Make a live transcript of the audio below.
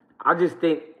I just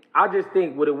think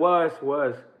what it was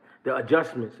the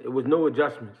adjustments. It was no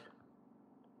adjustments.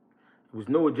 It was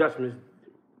no adjustments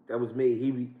that was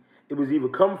made. It was either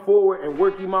come forward and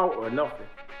work him out or nothing.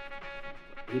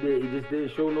 He just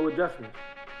didn't show no adjustments.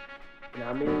 You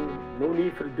know what I mean? No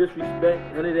need for the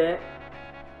disrespect, none of that.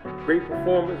 Great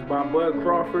performance by Bud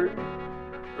Crawford.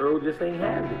 Earl just ain't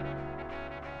have it.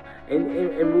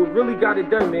 And what really got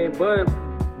it done, man,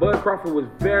 Bud Crawford was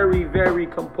very, very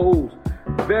composed.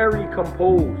 Very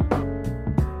composed.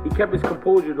 He kept his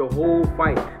composure the whole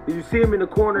fight. Did you see him in the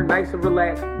corner, nice and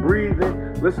relaxed,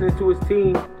 breathing, listening to his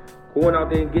team, going out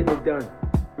there and getting it done?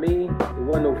 I mean, there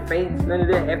wasn't no feints, none of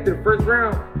that. After the first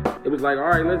round, it was like, all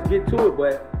right, let's get to it.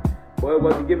 But Bud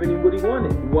wasn't giving him what he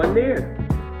wanted. He wasn't there.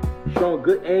 Showing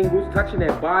good angles, touching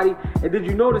that body. And did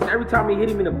you notice every time he hit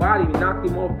him in the body, he knocked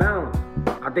him off balance?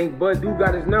 I think Bud do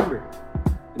got his number.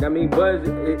 You know what I mean? Bud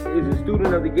is a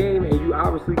student of the game, and you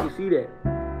obviously can see that.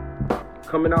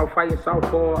 Coming out fighting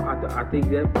southpaw, I think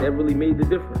that really made the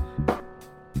difference.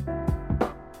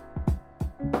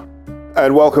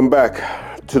 And welcome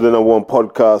back to the number one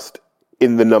podcast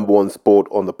in the number one sport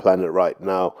on the planet right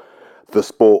now. The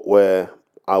sport where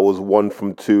I was 1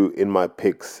 from 2 in my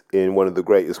picks in one of the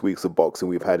greatest weeks of boxing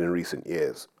we've had in recent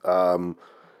years. I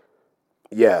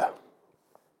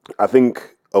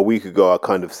think a week ago I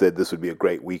kind of said this would be a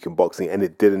great week in boxing, and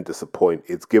it didn't disappoint.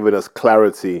 It's given us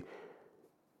clarity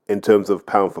in terms of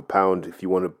pound for pound, if you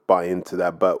want to buy into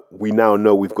that. But we now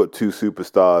know we've got 2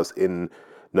 superstars in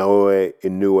Naoya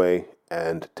Inoue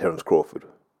and Terence Crawford.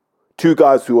 2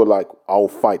 guys who are like, I'll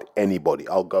fight anybody.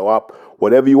 I'll go up.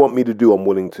 Whatever you want me to do, I'm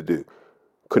willing to do.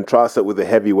 Contrast that with the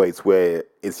heavyweights, where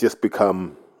it's just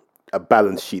become a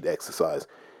balance sheet exercise.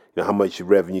 You know, how much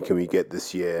revenue can we get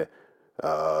this year?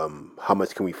 How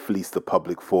much can we fleece the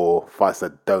public for? Fights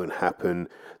that don't happen,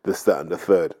 this, that, and the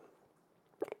third.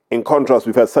 In contrast,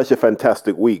 we've had such a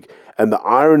fantastic week. And the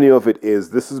irony of it is,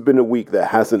 this has been a week that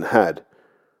hasn't had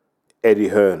Eddie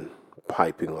Hearn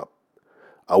piping up.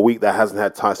 A week that hasn't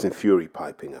had Tyson Fury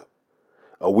piping up.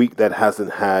 A week that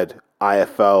hasn't had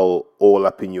IFL all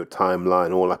up in your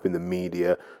timeline, all up in the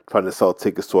media, trying to sell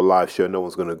tickets to a live show no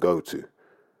one's going to go to.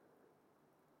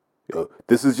 You know,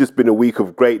 this has just been a week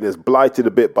of greatness, blighted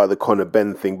a bit by the Conor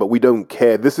Benn thing, but we don't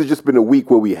care. This has just been a week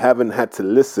where we haven't had to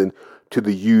listen to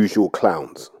the usual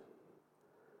clowns.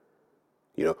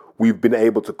 You know, we've been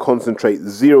able to concentrate,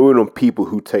 zero in on people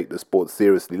who take the sport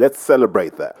seriously. Let's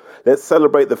celebrate that. Let's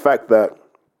celebrate the fact that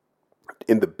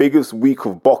in the biggest week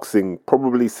of boxing,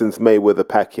 probably since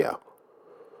Mayweather-Pacquiao,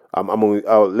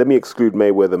 let me exclude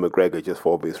Mayweather-McGregor just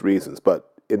for obvious reasons,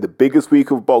 but in the biggest week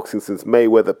of boxing since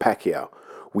Mayweather-Pacquiao,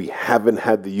 we haven't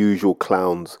had the usual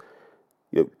clowns,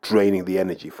 you know, draining the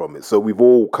energy from it. So we've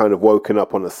all kind of woken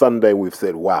up on a Sunday and we've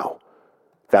said, wow,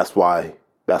 that's why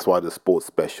the sport's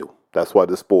special. That's why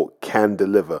the sport can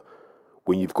deliver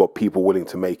when you've got people willing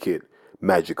to make it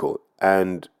magical.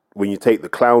 And when you take the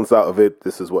clowns out of it, I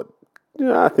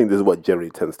think this is what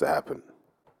generally tends to happen.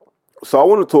 So I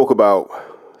want to talk about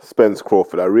Spence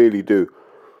Crawford. I really do.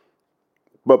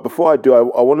 But before I do,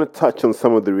 I want to touch on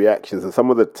some of the reactions and some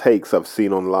of the takes I've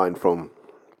seen online from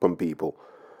people.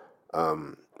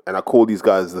 And I call these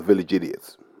guys the village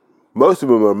idiots. Most of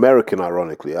them are American,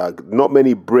 ironically. Not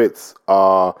many Brits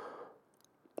are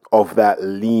of that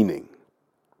leaning.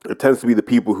 It tends to be the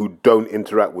people who don't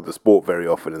interact with the sport very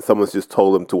often, and someone's just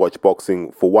told them to watch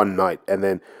boxing for one night, and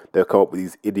then they'll come up with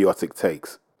these idiotic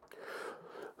takes.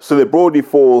 So they broadly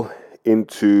fall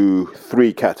into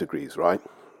 3 categories, right?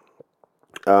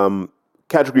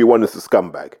 Category 1 is the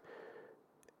scumbag.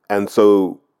 And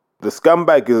so the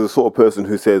scumbag is the sort of person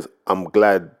who says, I'm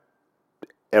glad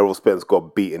Errol Spence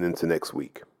got beaten into next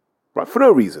week. Right? For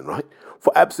no reason, right?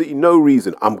 For absolutely no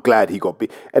reason. I'm glad he got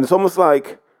beat. And it's almost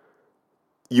like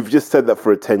you've just said that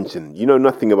for attention. You know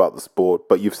nothing about the sport,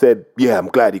 but you've said, yeah, I'm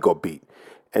glad he got beat.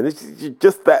 And it's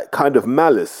just that kind of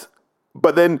malice.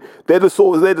 But then they're the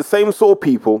same sort of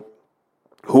people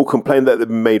who complain that they've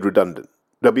been made redundant.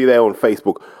 They'll be there on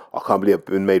Facebook, I can't believe I've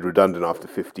been made redundant after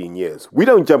 15 years. We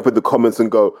don't jump in the comments and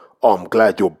go, oh, I'm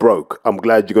glad you're broke. I'm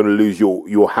glad you're going to lose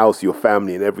your house, your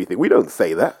family and everything. We don't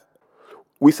say that.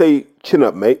 We say, chin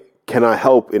up, mate. Can I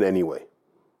help in any way?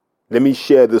 Let me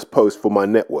share this post for my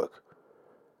network.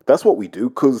 That's what we do,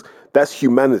 because that's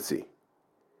humanity.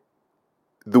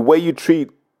 The way you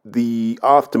treat the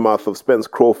aftermath of Spence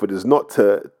Crawford is not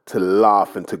to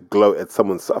laugh and to gloat at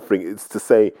someone suffering. It's to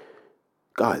say,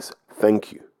 guys,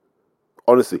 thank you.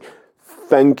 Honestly,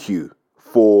 thank you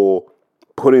for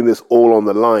putting this all on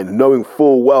the line, knowing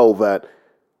full well that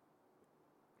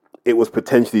it was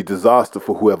potentially disaster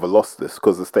for whoever lost this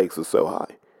because the stakes are so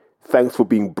high. Thanks for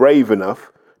being brave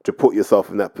enough to put yourself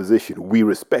in that position. We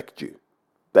respect you.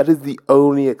 That is the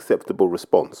only acceptable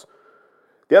response.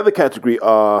 The other category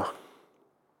are,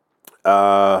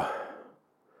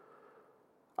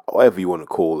 whatever you want to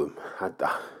call them,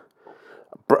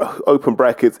 open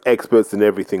brackets, experts in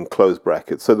everything, close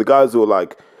brackets. So the guys who are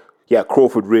like, yeah,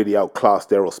 Crawford really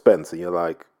outclassed Errol Spence. And you're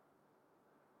like,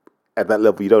 at that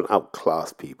level, you don't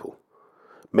outclass people.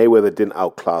 Mayweather didn't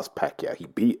outclass Pacquiao. He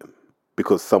beat him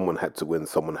because someone had to win,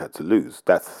 someone had to lose.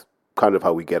 That's kind of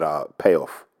how we get our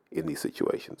payoff in these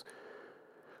situations.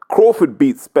 Crawford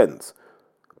beat Spence,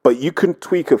 but you can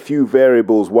tweak a few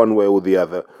variables one way or the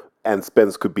other, and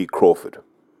Spence could beat Crawford.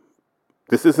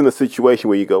 This isn't a situation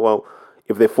where you go, well,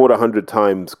 if they fought 100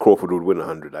 times, Crawford would win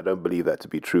 100. I don't believe that to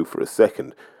be true for a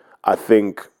second. I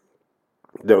think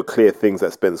there are clear things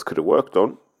that Spence could have worked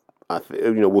on.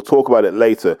 We'll talk about it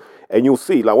later, and you'll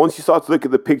see. Like, once you start to look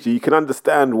at the picture, you can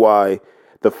understand why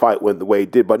the fight went the way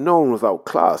it did. But no one was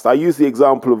outclassed. I use the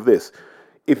example of this: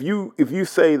 if you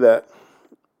say that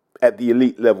at the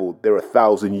elite level there are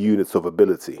 1,000 units of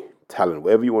ability, talent,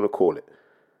 whatever you want to call it,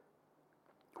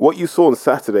 what you saw on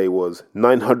Saturday was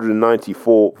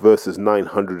 994 versus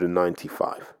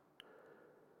 995.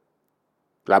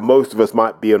 Like, most of us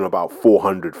might be on about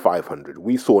 400, 500.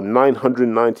 We saw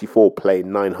 994 play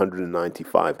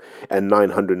 995, and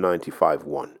 995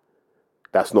 won.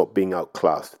 That's not being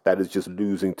outclassed. That is just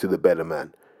losing to the better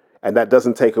man. And that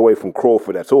doesn't take away from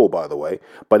Crawford at all, by the way.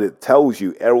 But it tells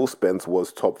you Errol Spence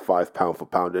was top 5 pound for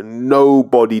pound, and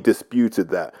nobody disputed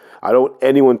that. I don't want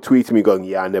anyone tweeting me going,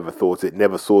 yeah, I never thought it,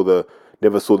 never saw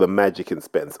the magic in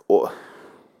Spence. Or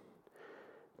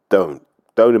don't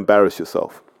embarrass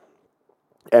yourself.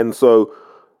 And so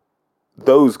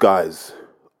those guys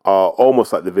are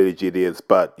almost like the village idiots,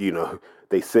 but,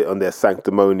 they sit on their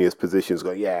sanctimonious positions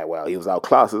going, yeah, well, he was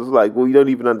outclassed. It's like, well, you don't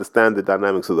even understand the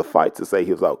dynamics of the fight to say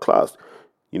he was outclassed.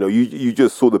 You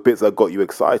just saw the bits that got you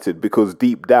excited because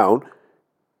deep down,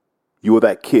 you were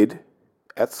that kid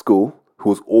at school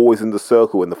who was always in the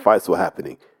circle when the fights were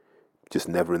happening, just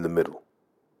never in the middle.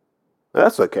 Now,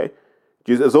 that's okay.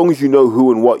 Just as long as you know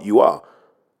who and what you are,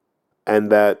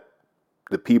 and that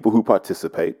the people who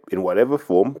participate in whatever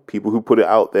form, people who put it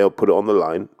out there, put it on the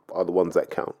line, are the ones that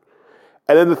count.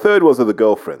 And then the third ones are the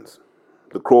girlfriends.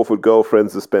 The Crawford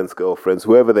girlfriends, the Spence girlfriends,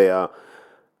 whoever they are,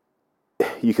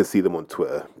 you can see them on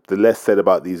Twitter. The less said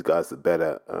about these guys, the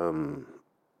better.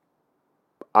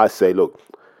 I say, look,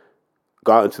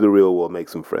 go out into the real world, make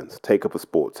some friends. Take up a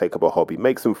sport, take up a hobby,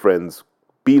 make some friends,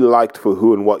 be liked for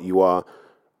who and what you are,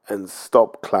 and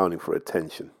stop clowning for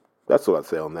attention. That's all I'd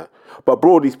say on that. But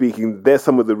broadly speaking, there's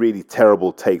some of the really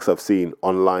terrible takes I've seen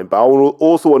online. But I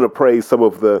also want to praise some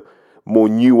of the more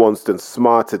nuanced and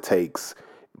smarter takes,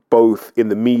 both in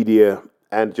the media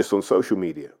and just on social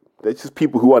media. They're just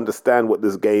people who understand what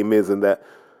this game is, and that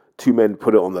two men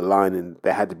put it on the line and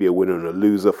there had to be a winner and a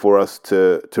loser for us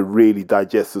to really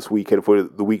digest this weekend, for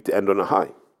the week to end on a high.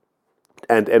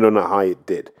 And end on a high it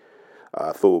did.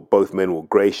 I thought both men were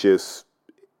gracious.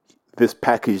 This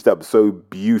packaged up so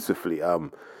beautifully.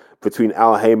 Between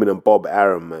Al Heyman and Bob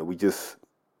Arum, man, we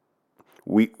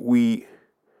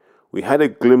had a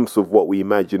glimpse of what we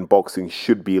imagine boxing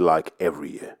should be like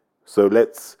every year. So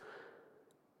let's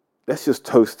just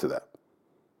toast to that,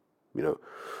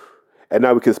 And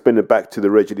now we can spin it back to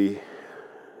the regularly.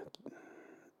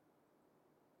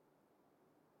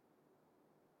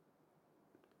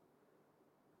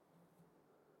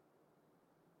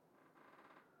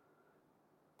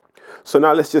 So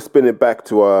now let's just spin it back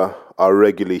to our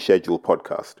regularly scheduled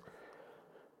podcast.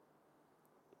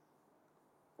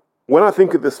 When I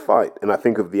think of this fight and I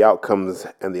think of the outcomes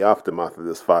and the aftermath of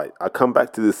this fight, I come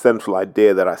back to this central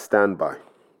idea that I stand by.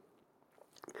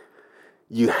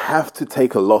 You have to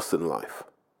take a loss in life.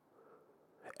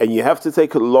 And you have to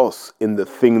take a loss in the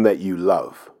thing that you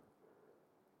love.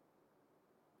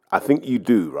 I think you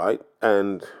do, right?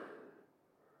 And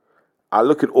I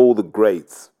look at all the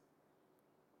greats.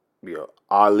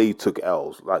 Ali took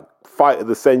L's. Like, fight of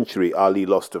the century, Ali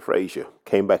lost to Frazier.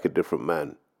 Came back a different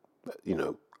man.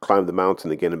 Climbed the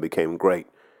mountain again and became great.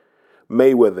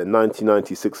 Mayweather,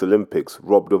 1996 Olympics,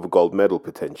 robbed of a gold medal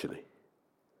potentially.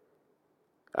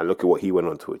 And look at what he went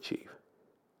on to achieve.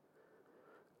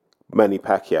 Manny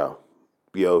Pacquiao,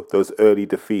 those early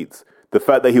defeats. The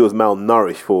fact that he was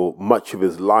malnourished for much of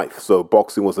his life, so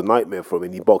boxing was a nightmare for him,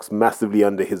 and he boxed massively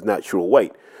under his natural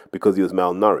weight because he was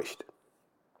malnourished.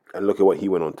 And look at what he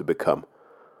went on to become.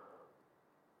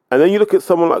 And then you look at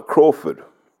someone like Crawford.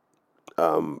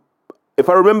 If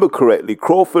I remember correctly,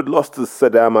 Crawford lost to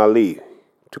Saddam Ali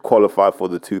to qualify for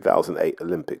the 2008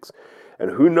 Olympics.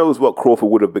 And who knows what Crawford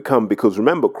would have become, because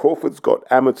remember, Crawford's got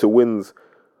amateur wins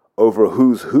over a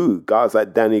who's who. Guys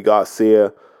like Danny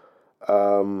Garcia. He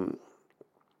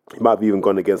might have even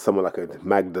gone against someone like a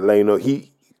Magdaleno.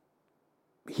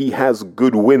 He has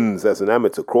good wins as an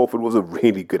amateur. Crawford was a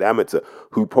really good amateur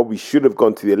who probably should have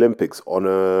gone to the Olympics on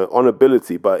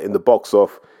ability, but in the box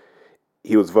off,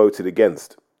 he was voted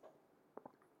against.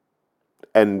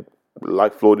 And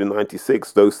like Floyd in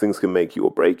 96, those things can make you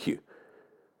or break you.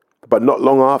 But not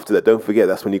long after that, don't forget,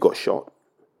 that's when he got shot.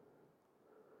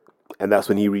 And that's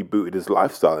when he rebooted his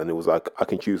lifestyle. And it was like, I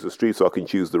can choose the street, so I can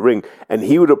choose the ring. And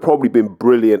he would have probably been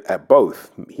brilliant at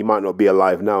both. He might not be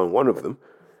alive now in one of them.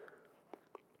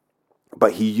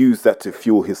 But he used that to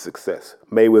fuel his success.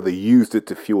 Mayweather used it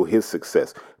to fuel his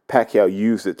success. Pacquiao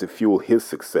used it to fuel his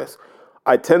success.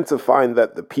 I tend to find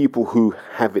that the people who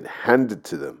have it handed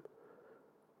to them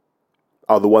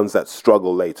are the ones that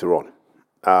struggle later on.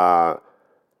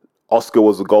 Oscar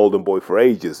was the golden boy for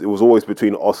ages. It was always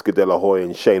between Oscar De La Hoya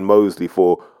and Shane Mosley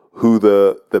for who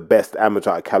the best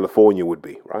amateur at California would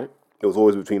be, right? It was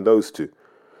always between those two.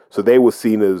 So they were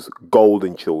seen as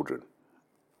golden children.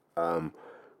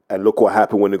 And look what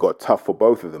happened when it got tough for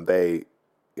both of them. They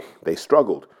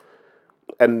struggled.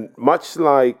 And much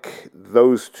like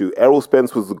those two, Errol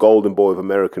Spence was the golden boy of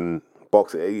American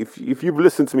boxing. If you've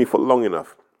listened to me for long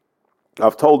enough,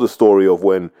 I've told the story of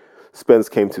when Spence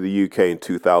came to the UK in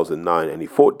 2009 and he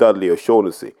fought Dudley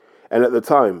O'Shaughnessy. And at the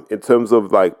time, in terms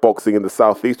of like boxing in the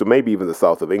southeast or maybe even the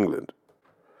south of England,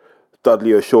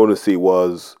 Dudley O'Shaughnessy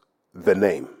was the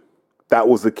name. That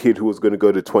was the kid who was going to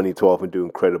go to 2012 and do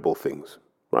incredible things,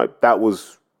 right? That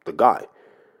was the guy.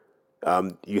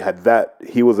 You had that.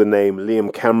 He was a name.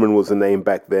 Liam Cameron was a name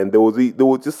back then. There was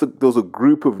a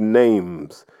group of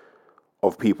names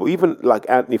of people. Even like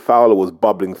Anthony Fowler was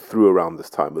bubbling through around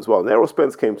this time as well. And Errol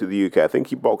Spence came to the UK. I think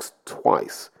he boxed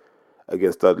twice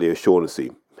against Dudley O'Shaughnessy.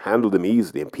 Handled him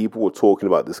easily. And people were talking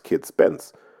about this kid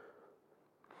Spence.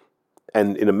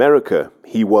 And in America,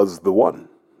 he was the one,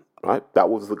 right? That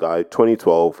was the guy.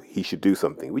 2012, he should do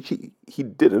something, which he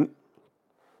didn't.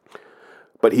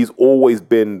 But he's always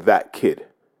been that kid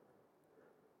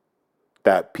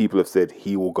that people have said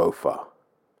he will go far.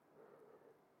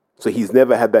 So he's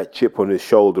never had that chip on his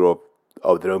shoulder of,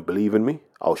 oh, they don't believe in me?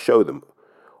 I'll show them.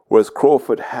 Whereas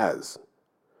Crawford has.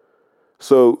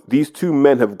 So these two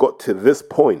men have got to this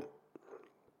point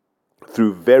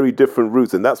through very different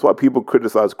routes. And that's why people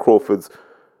criticize Crawford's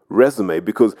resume,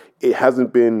 because it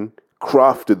hasn't been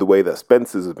crafted the way that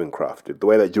Spence's has been crafted, the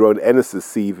way that Jerome Ennis's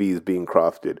CV is being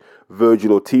crafted,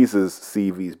 Virgil Ortiz's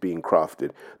CV is being crafted,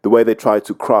 the way they tried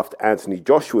to craft Anthony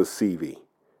Joshua's CV.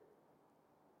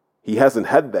 He hasn't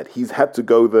had that. He's had to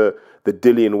go the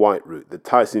Dillian White route, the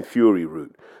Tyson Fury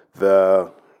route,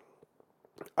 the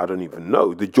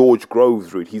George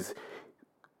Groves route.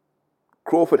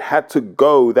 Crawford had to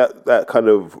go that kind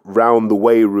of round the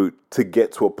way route to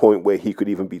get to a point where he could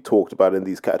even be talked about in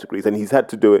these categories. And he's had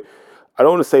to do it, I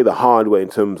don't want to say the hard way in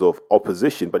terms of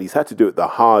opposition, but he's had to do it the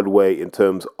hard way in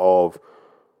terms of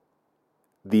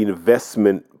the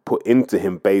investment put into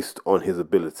him based on his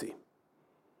ability.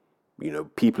 You know,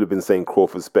 people have been saying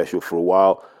Crawford's special for a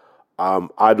while.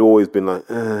 I'd always been like,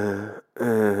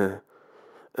 the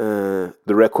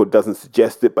record doesn't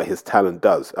suggest it, but his talent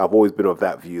does. I've always been of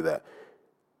that view that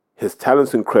his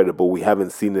talent's incredible. We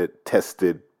haven't seen it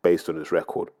tested based on his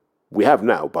record. We have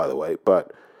now, by the way,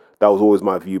 but that was always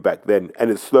my view back then.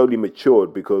 And it slowly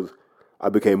matured because I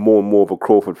became more and more of a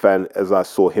Crawford fan as I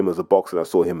saw him as a boxer and I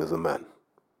saw him as a man.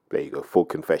 There you go, full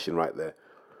confession right there.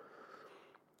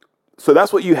 So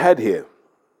that's what you had here.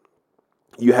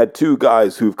 You had two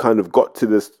guys who've kind of got to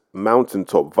this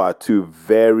mountaintop via two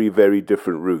very, very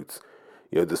different routes.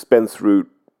 You know, the Spence route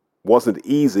wasn't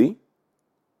easy,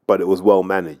 but it was well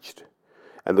managed.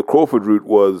 And the Crawford route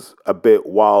was a bit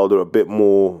wilder, a bit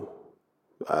more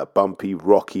bumpy,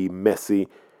 rocky, messy.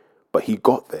 But he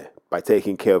got there by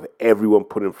taking care of everyone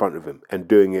put in front of him and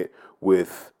doing it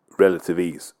with relative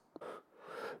ease.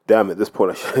 Damn, at this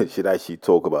point I should actually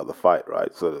talk about the fight,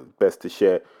 right? So best to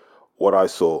share what I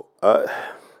saw.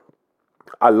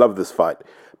 I love this fight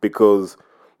because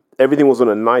everything was on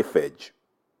a knife edge.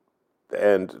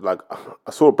 And like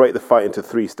I sort of break the fight into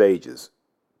three stages.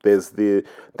 There's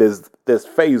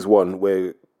phase one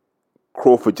where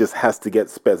Crawford just has to get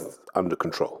Spence under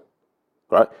control,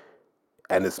 right?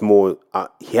 And it's more,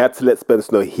 he had to let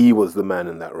Spence know he was the man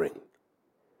in that ring.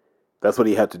 That's what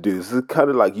he had to do. This is kind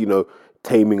of like, you know,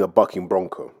 taming a bucking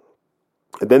bronco.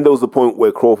 And then there was the point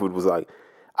where Crawford was like,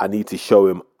 I need to show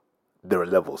him there are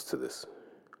levels to this.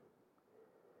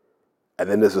 And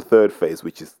then there's a third phase,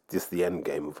 which is just the end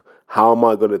game of how am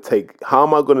I going to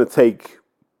take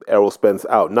Errol Spence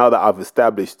out? Now that I've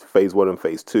established phase one and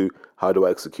phase two, how do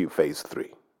I execute phase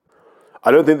three?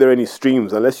 I don't think there are any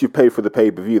streams, unless you pay for the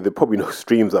pay-per-view. There are probably no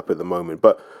streams up at the moment.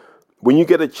 But when you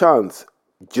get a chance,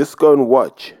 just go and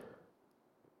watch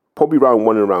probably round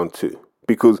 1 and round 2.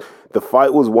 Because the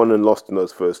fight was won and lost in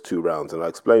those first 2 rounds, and I'll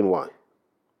explain why.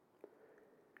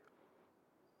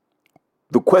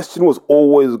 The question was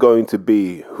always going to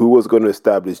be who was going to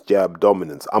establish jab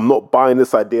dominance. I'm not buying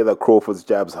this idea that Crawford's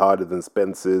jab's harder than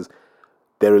Spence's.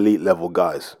 They're elite level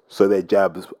guys, so their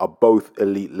jabs are both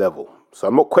elite level. So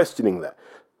I'm not questioning that.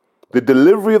 The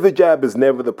delivery of the jab is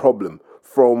never the problem.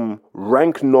 From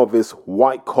rank novice,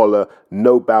 white collar,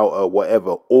 no bouter,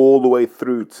 whatever, all the way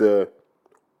through to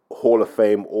Hall of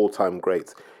Fame, all-time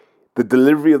greats. The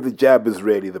delivery of the jab is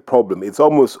really the problem. It's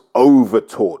almost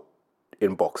over-taught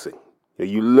in boxing.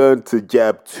 You learn to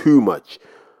jab too much,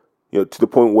 to the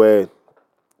point where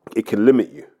it can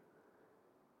limit you.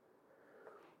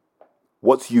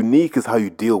 What's unique is how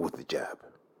you deal with the jab.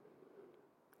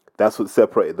 That's what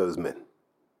separated those men.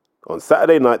 On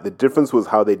Saturday night, the difference was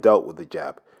how they dealt with the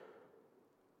jab.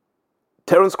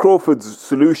 Terence Crawford's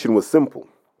solution was simple.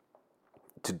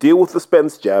 To deal with the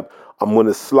Spence jab, I'm going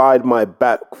to slide my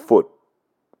back foot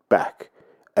back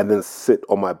and then sit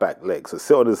on my back leg. So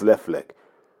sit on his left leg,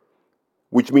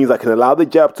 which means I can allow the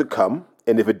jab to come.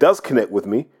 And if it does connect with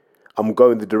me, I'm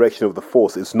going the direction of the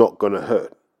force. It's not going to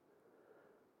hurt.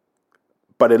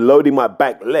 But in loading my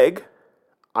back leg,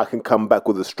 I can come back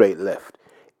with a straight left.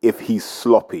 If he's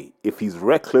sloppy, if he's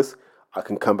reckless, I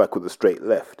can come back with a straight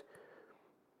left.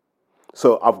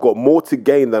 So I've got more to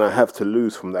gain than I have to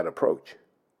lose from that approach.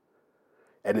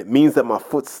 And it means that my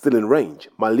foot's still in range.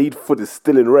 My lead foot is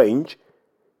still in range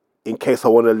in case I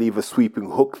want to leave a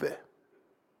sweeping hook there.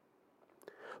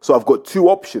 So I've got 2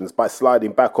 options by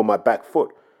sliding back on my back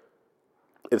foot.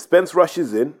 If Spence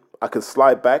rushes in, I can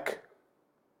slide back,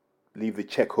 leave the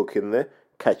check hook in there,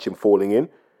 catch him falling in.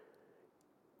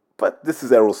 But this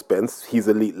is Errol Spence. He's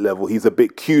elite level. He's a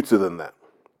bit cuter than that.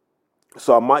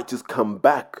 So I might just come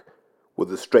back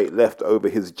with a straight left over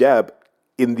his jab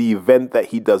in the event that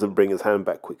he doesn't bring his hand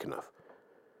back quick enough.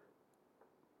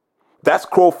 That's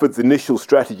Crawford's initial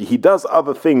strategy. He does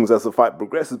other things as the fight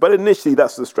progresses, but initially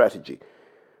that's the strategy.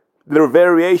 There are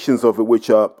variations of it which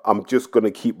are, I'm just going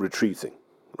to keep retreating,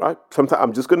 right? Sometimes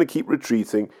I'm just going to keep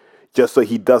retreating just so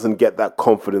he doesn't get that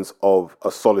confidence of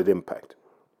a solid impact.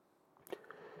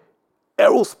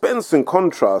 Errol Spence, in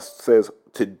contrast, says,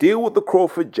 to deal with the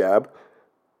Crawford jab,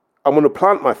 I'm going to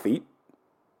plant my feet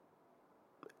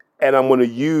and I'm going to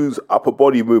use upper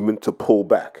body movement to pull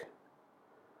back.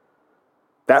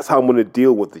 That's how I'm going to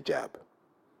deal with the jab.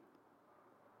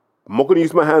 I'm not going to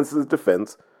use my hands as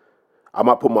defense. I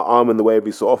might put my arm in the way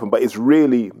every so often, but it's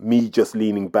really me just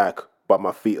leaning back, but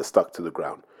my feet are stuck to the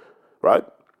ground, right?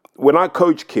 When I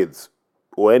coach kids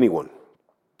or anyone,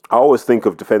 I always think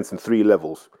of defense in 3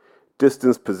 levels: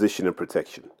 distance, position, and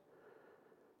protection.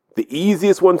 The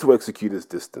easiest one to execute is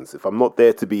distance. If I'm not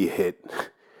there to be hit,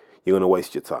 you're going to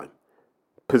waste your time.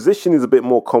 Position is a bit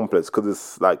more complex because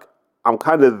it's like I'm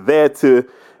kind of there to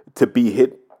be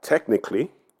hit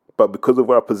technically, but because of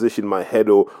where I position my head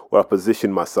or where I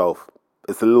position myself,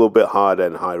 it's a little bit harder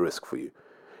and high risk for you.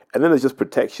 And then there's just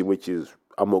protection, which is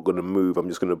I'm not going to move. I'm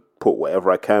just going to put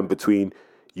whatever I can between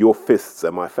your fists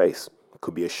and my face.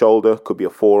 Could be a shoulder, could be a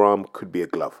forearm, could be a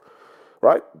glove,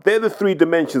 right? They're the 3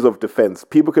 dimensions of defense.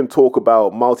 People can talk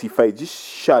about multi-phase. Just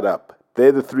shut up.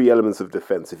 They're the 3 elements of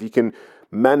defense. If you can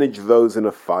manage those in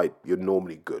a fight, you're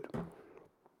normally good.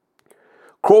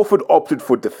 Crawford opted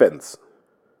for defense.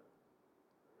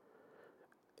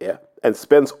 Yeah. And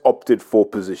Spence opted for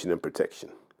position and protection.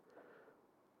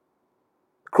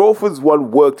 Crawford's one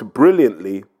worked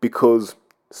brilliantly because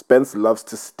Spence loves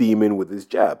to steam in with his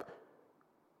jab.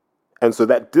 And so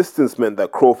that distance meant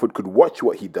that Crawford could watch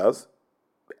what he does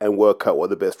and work out what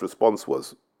the best response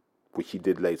was, which he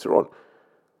did later on.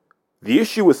 The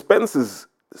issue with Spence's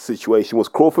situation was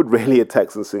Crawford rarely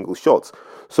attacks in single shots.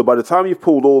 So by the time you've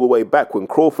pulled all the way back, when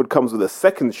Crawford comes with a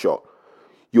second shot,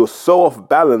 you're so off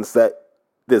balance that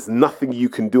there's nothing you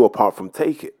can do apart from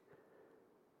take it.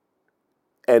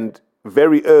 And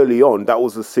very early on, that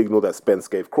was the signal that Spence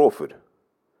gave Crawford.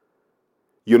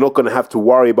 You're not going to have to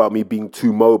worry about me being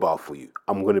too mobile for you.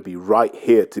 I'm going to be right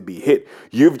here to be hit.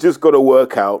 You've just got to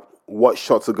work out what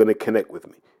shots are going to connect with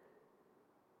me.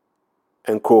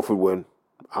 And Crawford went,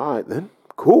 all right then,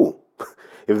 cool.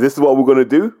 If this is what we're going to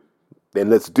do, then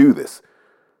let's do this.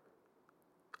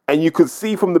 And you could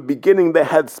see from the beginning they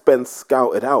had Spence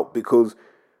scouted out because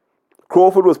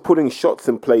Crawford was putting shots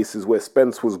in places where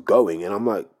Spence was going. And I'm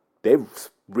like, they've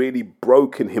really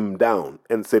broken him down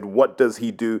and said, what does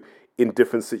he do in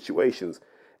different situations?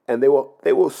 And they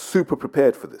were super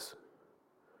prepared for this.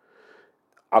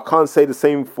 I can't say the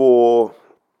same for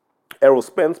Errol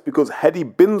Spence, because had he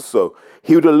been so,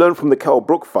 he would have learned from the Kell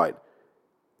Brook fight.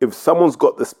 If someone's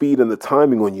got the speed and the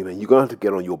timing on you, man, you're going to have to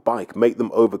get on your bike, make them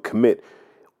overcommit.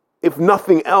 If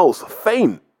nothing else,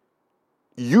 feint.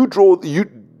 You draw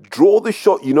the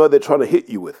shot you know they're trying to hit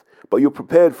you with, but you're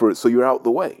prepared for it, so you're out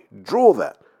the way. Draw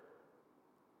that.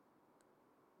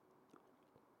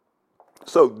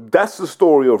 So that's the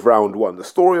story of round one. The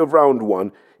story of round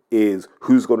one is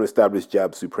who's going to establish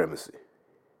jab supremacy.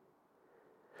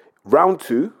 Round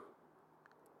two,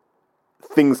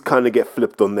 things kind of get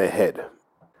flipped on their head.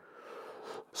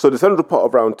 So the central part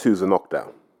of round two is a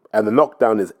knockdown. And the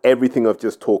knockdown is everything I've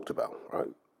just talked about, right?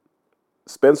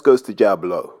 Spence goes to jab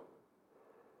low.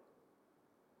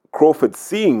 Crawford,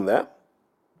 seeing that,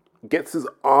 gets his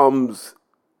arms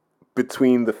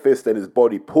between the fist and his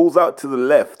body, pulls out to the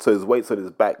left so his weight's on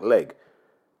his back leg.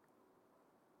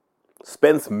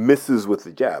 Spence misses with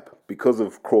the jab because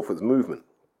of Crawford's movement.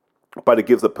 But it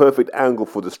gives a perfect angle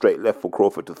for the straight left for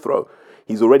Crawford to throw.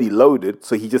 He's already loaded,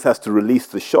 so he just has to release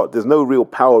the shot. There's no real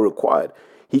power required.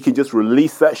 He can just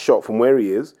release that shot from where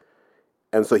he is.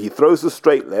 And so he throws the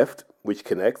straight left, which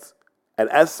connects. And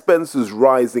as Spence is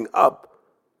rising up,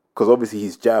 because obviously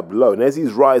he's jabbed low, and as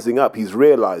he's rising up, he's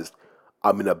realized,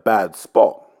 I'm in a bad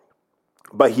spot.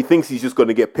 But he thinks he's just going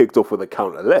to get picked off with a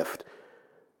counter left.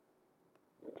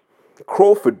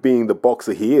 Crawford, being the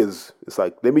boxer he is, it's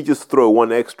like, let me just throw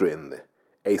one extra in there,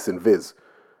 ace and viz,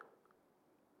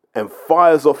 and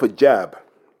fires off a jab.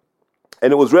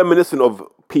 And it was reminiscent of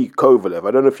peak Kovalev.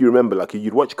 I don't know if you remember, like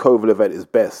you'd watch Kovalev at his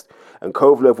best, and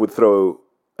Kovalev would throw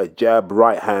a jab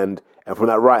right hand, and from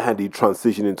that right hand he'd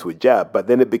transition into a jab, but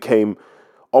then it became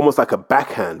almost like a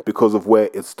backhand because of where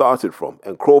it started from.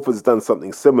 And Crawford's done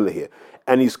something similar here.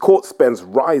 And he's caught Spence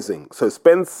rising. So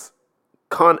Spence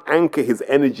can't anchor his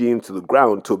energy into the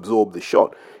ground to absorb the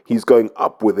shot. He's going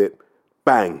up with it,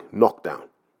 bang, knockdown.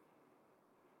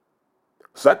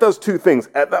 So that does two things.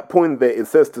 At that point there, it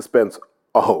says to Spence,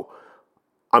 oh,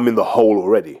 I'm in the hole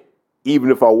already.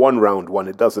 Even if I won round one,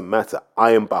 it doesn't matter.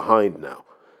 I am behind now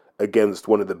against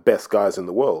one of the best guys in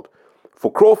the world.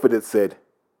 For Crawford, it said,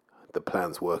 the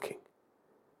plan's working.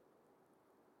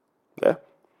 Yeah?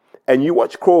 And you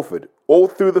watch Crawford all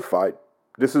through the fight.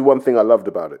 This is one thing I loved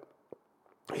about it.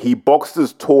 He boxed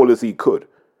as tall as he could.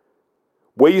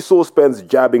 Where you saw Spence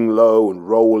jabbing low and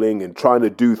rolling and trying to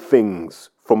do things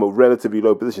from a relatively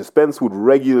low position, Spence would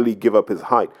regularly give up his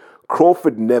height.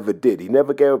 Crawford never did. He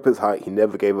never gave up his height. He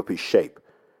never gave up his shape.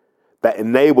 That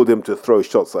enabled him to throw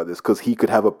shots like this because he could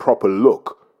have a proper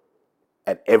look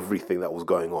at everything that was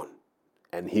going on.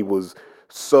 And he was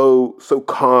so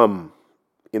calm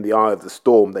in the eye of the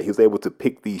storm that he was able to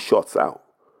pick these shots out.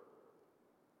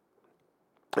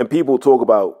 And people talk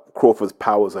about Crawford's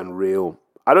power is unreal.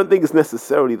 I don't think it's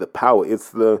necessarily the power. It's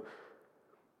the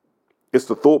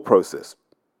thought process.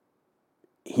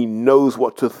 He knows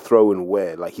what to throw and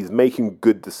where. Like, he's making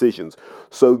good decisions.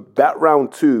 So that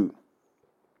round two,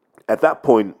 at that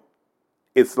point,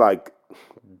 it's like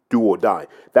do or die.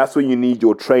 That's when you need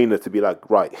your trainer to be like,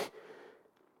 right,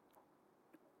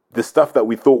 the stuff that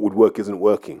we thought would work isn't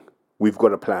working. We've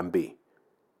got a plan B.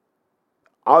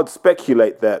 I'd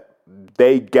speculate that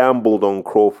they gambled on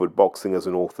Crawford boxing as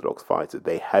an orthodox fighter.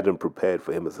 They hadn't prepared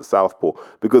for him as a southpaw,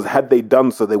 because had they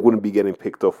done so, they wouldn't be getting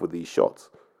picked off with these shots.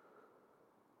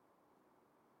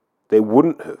 They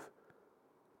wouldn't have.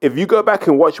 If you go back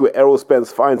and watch where Errol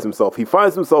Spence finds himself, he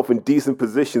finds himself in decent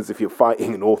positions if you're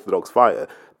fighting an orthodox fighter.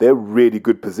 They're really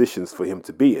good positions for him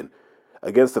to be in.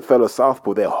 Against a fellow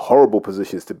southpaw, they're horrible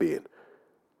positions to be in.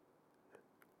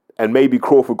 And maybe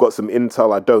Crawford got some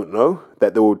intel, I don't know,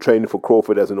 that they were training for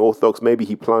Crawford as an orthodox. Maybe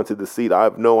he planted the seed, I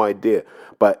have no idea.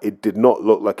 But it did not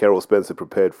look like Errol Spence had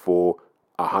prepared for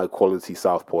a high-quality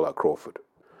southpaw like Crawford.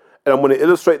 And I'm going to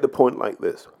illustrate the point like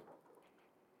this.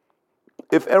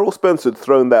 If Errol Spence had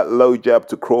thrown that low jab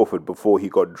to Crawford before he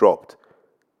got dropped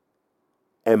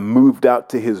and moved out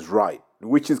to his right,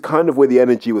 which is kind of where the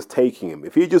energy was taking him.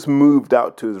 If he just moved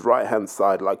out to his right-hand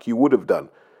side like you would have done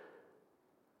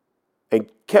and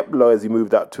kept low as he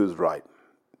moved out to his right,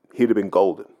 he'd have been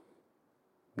golden.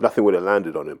 Nothing would have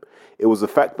landed on him. It was the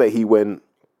fact that he went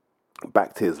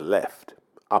back to his left,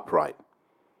 upright.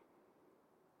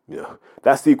 You know,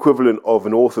 that's the equivalent of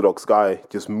an orthodox guy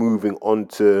just moving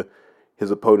onto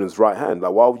his opponent's right hand.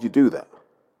 Like, why would you do that?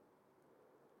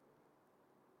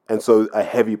 And so a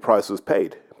heavy price was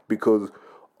paid because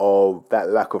of that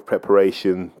lack of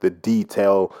preparation, the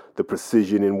detail, the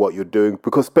precision in what you're doing,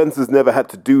 because Spencer's never had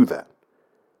to do that.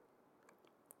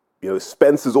 You know,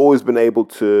 Spence has always been able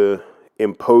to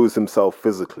impose himself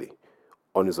physically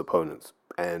on his opponents.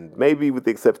 And maybe with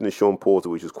the exception of Sean Porter,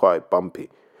 which is quite bumpy,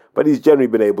 but he's generally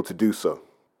been able to do so.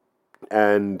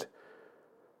 And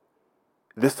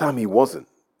this time he wasn't.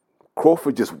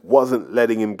 Crawford just wasn't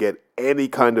letting him get any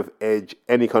kind of edge,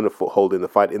 any kind of foothold in the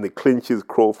fight. In the clinches,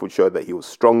 Crawford showed that he was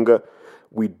stronger.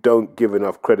 We don't give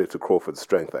enough credit to Crawford's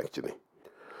strength, actually.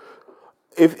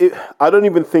 I don't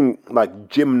even think like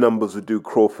gym numbers would do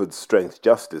Crawford's strength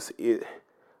justice.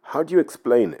 How do you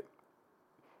explain it?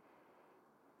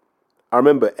 I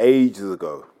remember ages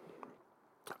ago,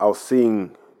 I was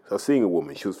seeing a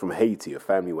woman. She was from Haiti. Her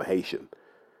family were Haitian,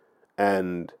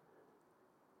 and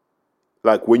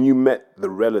like when you met the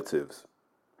relatives,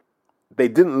 they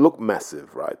didn't look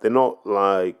massive, right? They're not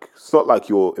like, it's not like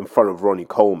you're in front of Ronnie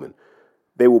Coleman.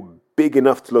 They were big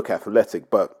enough to look athletic,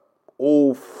 but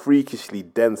all freakishly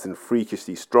dense and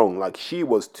freakishly strong, like she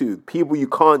was too. People you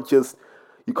can't just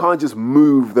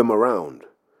move them around.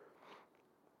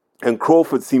 And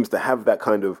Crawford seems to have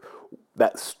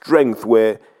that strength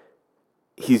where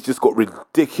he's just got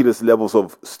ridiculous levels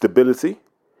of stability,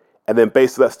 and then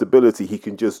based on that stability, he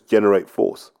can just generate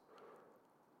force.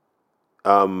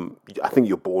 I think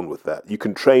you're born with that. You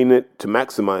can train it to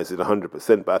maximize it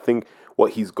 100%, but I think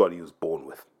what he's got, he was born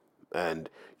with. And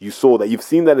you saw that. You've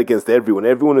seen that against everyone.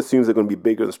 Everyone assumes they're going to be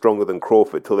bigger and stronger than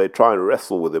Crawford till they try and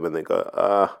wrestle with him and they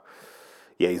go,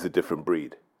 yeah, he's a different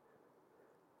breed.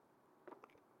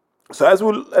 So as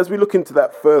we look into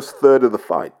that first third of the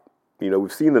fight,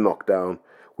 we've seen the knockdown.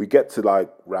 We get to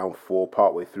like round 4,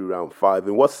 partway through round 5.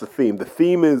 And what's the theme? The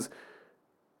theme is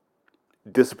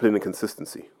discipline and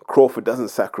consistency. Crawford doesn't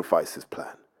sacrifice his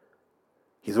plan.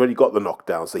 He's already got the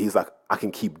knockdown, so he's like, I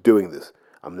can keep doing this.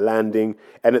 I'm landing.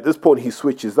 And at this point, he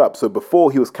switches up. So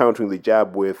before he was countering the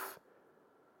jab with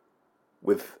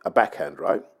a backhand,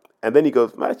 right? And then he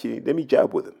goes, actually, let me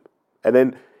jab with him. And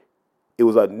then it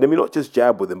was like, let me not just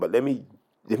jab with him, but let me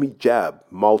jab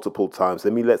multiple times.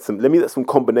 Let me let some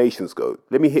combinations go.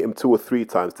 Let me hit him 2 or 3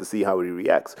 times to see how he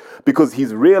reacts. Because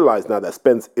he's realized now that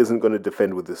Spence isn't going to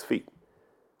defend with his feet.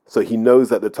 So he knows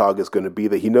that the target's going to be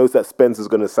there. He knows that Spence is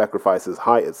going to sacrifice his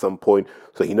height at some point.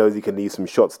 So he knows he can leave some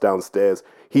shots downstairs.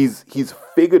 He's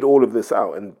figured all of this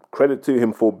out, and credit to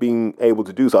him for being able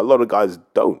to do so. A lot of guys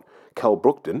don't. Kell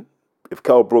Brook didn't. If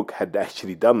Kell Brook had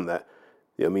actually done that,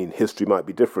 history might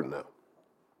be different now.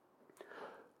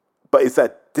 But it's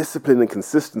that discipline and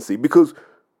consistency, because,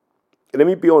 let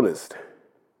me be honest,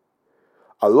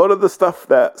 a lot of the stuff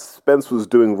that Spence was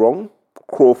doing wrong,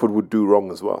 Crawford would do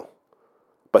wrong as well.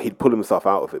 But he'd pull himself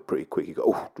out of it pretty quick. He'd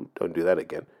go, oh, don't do that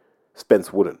again.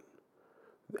 Spence wouldn't.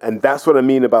 And that's what I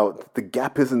mean about the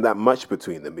gap isn't that much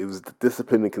between them. It was the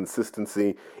discipline and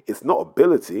consistency. It's not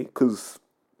ability, because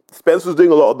Spence was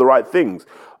doing a lot of the right things.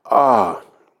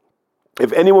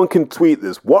 If anyone can tweet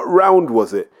this, what round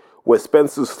was it where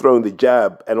Spencer's thrown the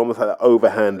jab and almost had an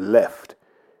overhand left,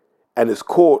 and it's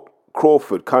caught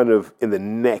Crawford kind of in the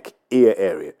neck, ear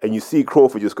area, and you see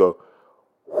Crawford just go,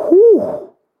 whoo.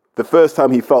 The first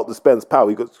time he felt the Spence power,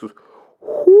 he goes,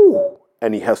 whoo,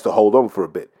 and he has to hold on for a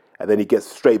bit, and then he gets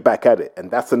straight back at it,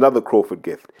 and that's another Crawford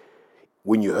gift.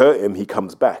 When you hurt him, he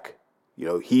comes back.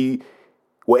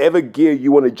 Whatever gear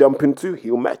you want to jump into,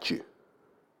 he'll match you.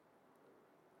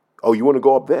 Oh, you want to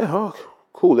go up there? Oh,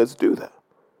 cool, let's do that.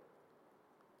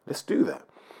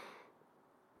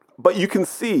 But you can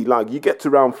see, like, you get to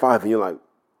round 5 and you're like,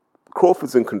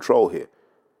 Crawford's in control here.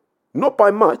 Not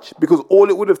by much, because all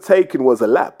it would have taken was a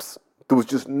lapse. There was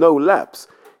just no lapse.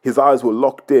 His eyes were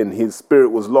locked in. His spirit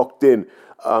was locked in.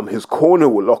 His corner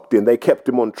were locked in. They kept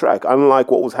him on track,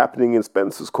 unlike what was happening in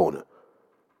Spencer's corner.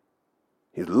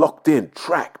 He's locked in,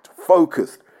 tracked,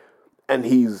 focused, and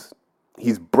he's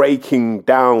breaking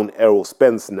down Errol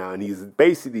Spence now, and he's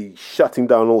basically shutting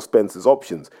down all Spence's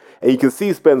options. And you can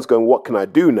see Spence going, what can I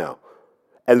do now?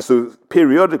 And so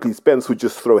periodically, Spence would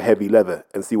just throw heavy leather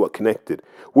and see what connected,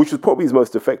 which was probably his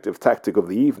most effective tactic of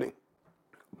the evening.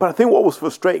 But I think what was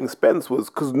frustrating Spence was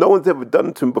because no one's ever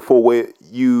done to him before where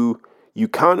you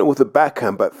counter with a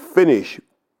backhand but finish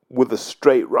with a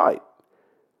straight right.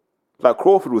 Like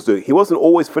Crawford was doing. He wasn't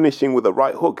always finishing with a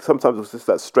right hook. Sometimes it was just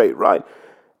that straight right.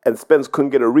 And Spence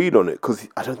couldn't get a read on it because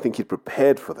I don't think he'd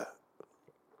prepared for that.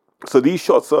 So these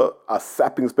shots are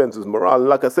sapping Spencer's morale. And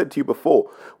like I said to you before,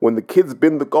 when the kid's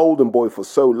been the golden boy for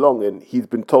so long and he's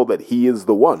been told that he is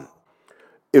the one,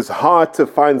 it's hard to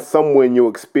find somewhere in your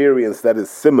experience that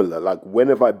is similar. Like, when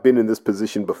have I been in this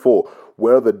position before?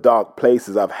 Where are the dark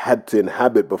places I've had to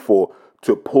inhabit before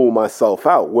to pull myself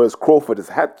out? Whereas Crawford has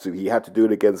had to. He had to do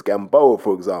it against Gamboa,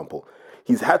 for example.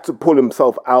 He's had to pull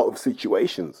himself out of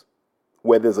situations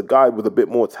where there's a guy with a bit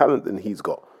more talent than he's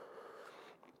got.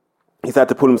 He's had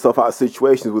to pull himself out of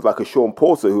situations with like a Sean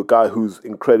Porter, a guy who's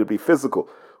incredibly physical.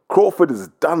 Crawford has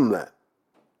done that.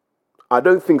 I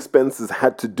don't think Spence's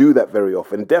had to do that very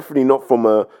often. Definitely not from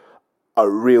a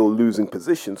real losing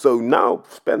position. So now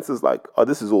Spencer's like, oh,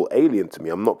 this is all alien to me.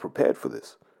 I'm not prepared for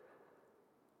this.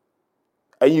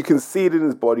 And you can see it in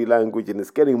his body language, and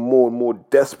it's getting more and more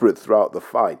desperate throughout the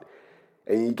fight.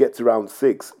 And you get to round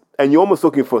 6, and you're almost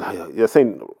looking for, you're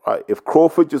saying, right, if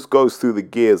Crawford just goes through the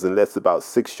gears and lets about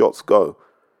 6 shots go,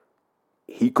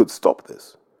 he could stop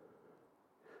this.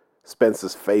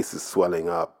 Spencer's face is swelling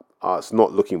up. It's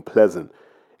not looking pleasant.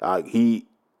 He's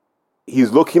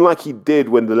looking like he did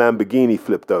when the Lamborghini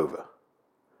flipped over.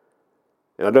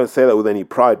 And I don't say that with any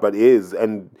pride, but it is.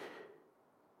 And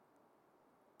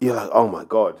you're like, oh my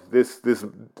God, this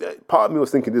part of me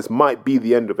was thinking this might be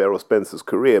the end of Errol Spence's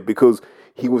career, because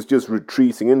he was just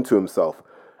retreating into himself.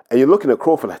 And you're looking at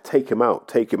Crawford like, take him out.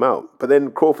 But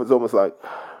then Crawford's almost like,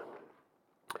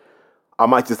 I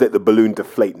might just let the balloon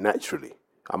deflate naturally.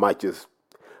 I might just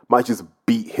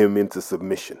beat him into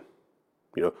submission.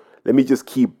 Let me just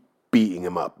keep beating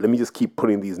him up. Let me just keep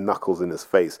putting these knuckles in his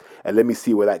face, and let me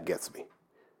see where that gets me.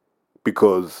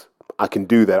 Because I can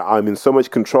do that. I'm in so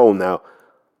much control now.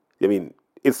 I mean,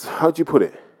 how'd you put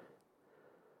it?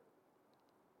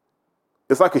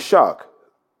 It's like a shark.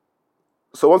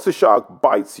 So once a shark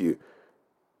bites you,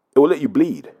 it will let you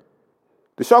bleed.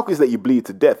 The shark is let you bleed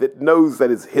to death. It knows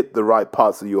that it's hit the right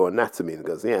parts of your anatomy and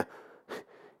goes, yeah,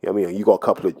 I mean, you got a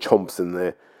couple of chomps in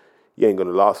there. You ain't going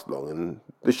to last long. And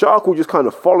the shark will just kind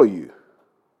of follow you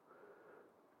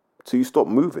till you stop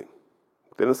moving.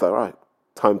 Then it's like, right,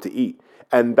 time to eat.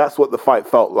 And that's what the fight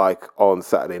felt like on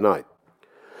Saturday night.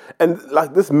 And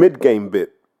like this mid-game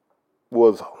bit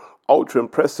was ultra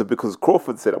impressive, because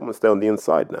Crawford said, I'm going to stay on the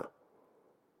inside now.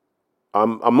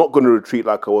 I'm not going to retreat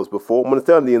like I was before. I'm going to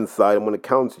stay on the inside. I'm going to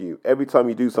counter you. Every time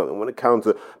you do something, I'm going to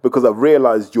counter, because I've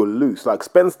realized you're loose. Like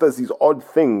Spence does these odd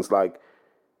things, like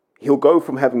he'll go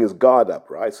from having his guard up,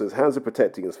 right? So his hands are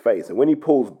protecting his face. And when he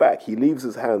pulls back, he leaves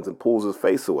his hands and pulls his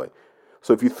face away.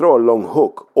 So if you throw a long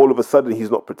hook, all of a sudden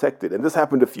he's not protected. And this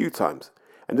happened a few times.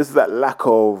 And this is that lack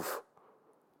of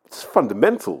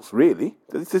fundamentals, really.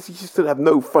 You just have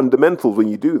no fundamentals when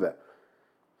you do that.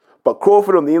 But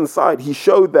Crawford on the inside, he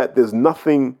showed that there's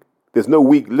no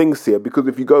weak links here, because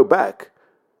if you go back,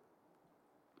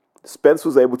 Spence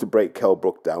was able to break Kell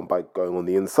Brook down by going on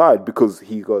the inside, because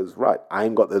he goes, right, I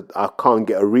can't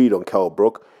get a read on Kell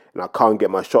Brook, and I can't get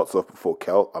my shots off before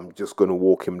Kell. I'm just going to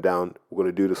walk him down. We're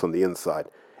going to do this on the inside.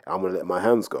 And I'm going to let my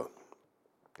hands go.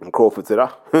 And Crawford said,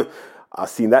 I've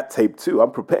seen that tape too.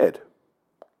 I'm prepared.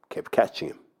 Kept catching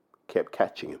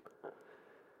him.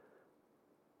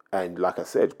 And like I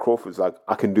said, Crawford's like,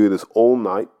 I can do this all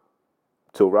night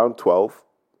till round 12,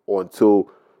 or until,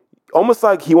 almost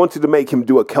like he wanted to make him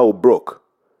do a Kell Brook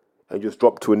and just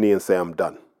drop to a knee and say, I'm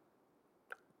done.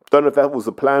 Don't know if that was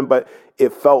the plan, but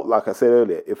it felt, like I said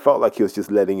earlier, it felt like he was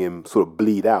just letting him sort of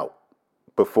bleed out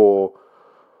before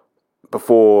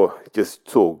just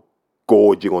sort of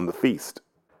gorging on the feast.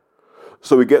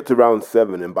 So we get to round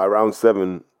 7, and by round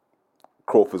 7,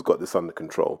 Crawford's got this under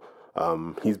control.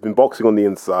 He's been boxing on the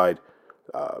inside.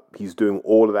 He's doing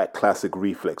all of that classic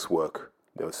reflex work.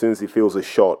 As soon as he feels a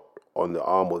shot on the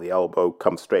arm or the elbow,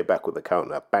 comes straight back with the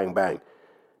counter, bang, bang.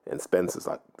 And Spence is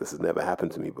like, this has never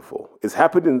happened to me before. It's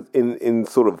happened in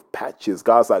sort of patches.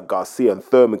 Guys like Garcia and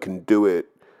Thurman can do it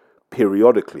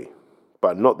periodically,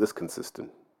 but not this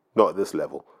consistent, not at this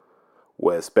level,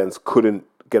 where Spence couldn't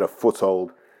get a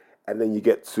foothold. And then you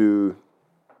get to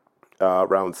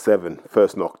round 7,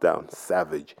 first knockdown,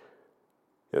 savage.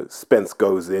 Spence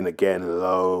goes in again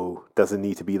low, doesn't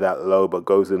need to be that low, but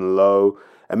goes in low.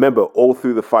 And remember, all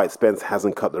through the fight, Spence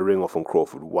hasn't cut the ring off on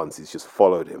Crawford once. He's just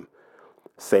followed him.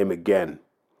 Same again.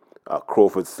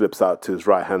 Crawford slips out to his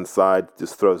right-hand side,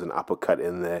 just throws an uppercut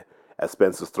in there. As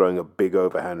Spence is throwing a big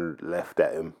overhand left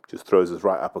at him, just throws his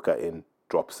right uppercut in,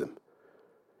 drops him.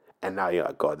 And now you're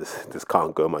like, God, this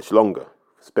can't go much longer.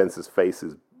 Spence's face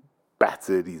is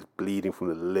battered. He's bleeding from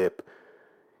the lip.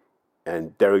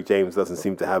 And Derek James doesn't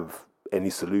seem to have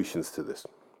any solutions to this.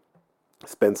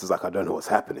 Spence is like, I don't know what's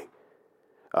happening.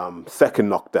 Second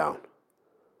knockdown.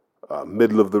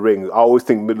 Middle of the ring. I always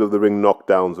think middle of the ring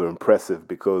knockdowns are impressive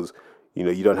because,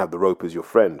 you don't have the rope as your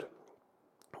friend.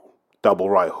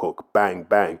 Double right hook. Bang,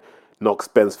 bang. Knock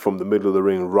Spence from the middle of the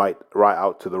ring right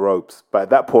out to the ropes. But at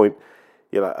that point,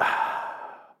 you're like,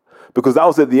 because that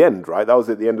was at the end, right? That was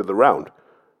at the end of the round.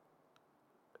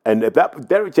 And if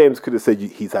Derek James could have said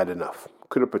he's had enough,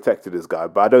 could have protected this guy,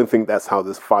 but I don't think that's how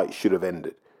this fight should have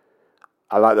ended.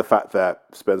 I like the fact that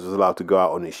Spence was allowed to go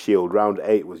out on his shield. Round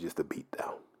 8 was just a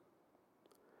beatdown.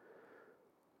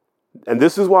 And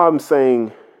this is why I'm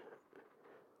saying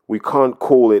we can't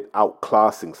call it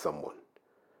outclassing someone.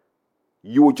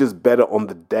 You were just better on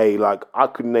the day. Like, I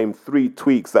could name 3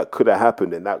 tweaks that could have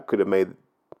happened, and that could have made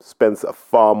Spence a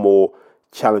far more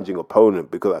challenging opponent,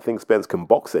 because I think Spence can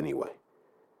box anyway.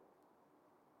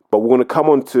 But we're going to come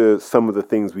on to some of the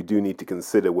things we do need to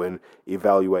consider when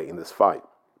evaluating this fight.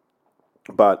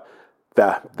 But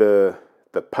the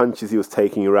punches he was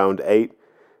taking around 8,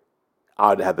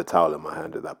 I'd have had the towel in my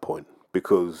hand at that point.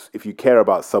 Because if you care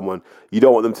about someone, you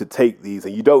don't want them to take these,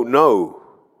 and you don't know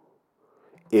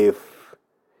if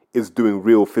it's doing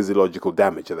real physiological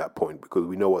damage at that point, because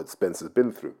we know what Spence has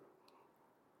been through.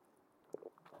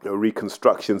 You know,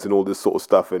 reconstructions and all this sort of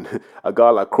stuff, and a guy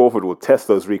like Crawford will test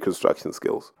those reconstruction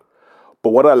skills. But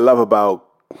what I love about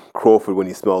Crawford when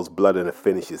he smells blood in a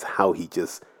finish is how he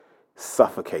just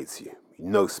suffocates you.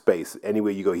 No space.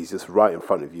 Anywhere you go, he's just right in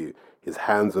front of you. His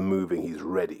hands are moving. He's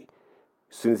ready.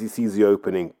 As soon as he sees the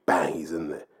opening, bang, he's in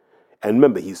there. And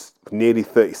remember, he's nearly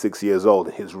 36 years old,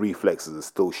 and his reflexes are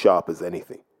still sharp as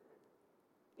anything.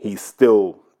 He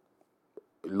still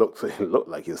looked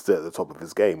like he's still at the top of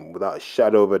his game, without a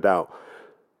shadow of a doubt.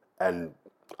 And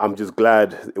I'm just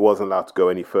glad it wasn't allowed to go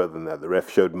any further than that. The ref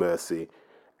showed mercy,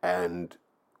 and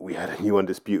we had a new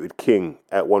undisputed king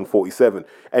at 147.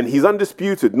 And he's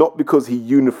undisputed not because he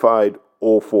unified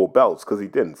all 4 belts, because he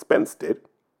didn't. Spence did.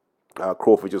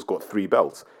 Crawford just got 3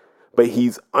 belts. But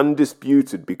he's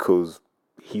undisputed because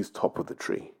he's top of the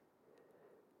tree.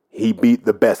 He beat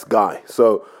the best guy.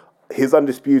 So his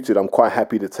undisputed, I'm quite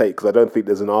happy to take, because I don't think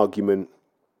there's an argument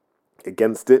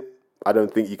against it. I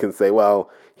don't think you can say, well,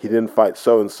 he didn't fight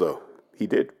so-and-so. He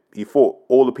did. He fought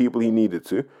all the people he needed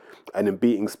to. And in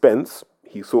beating Spence,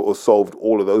 he sort of solved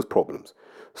all of those problems.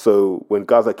 So when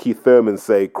guys like Keith Thurman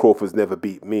say, Crawford's never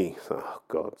beat me, oh,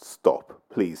 God, stop.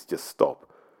 Please, just stop.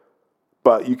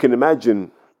 But you can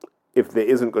imagine, if there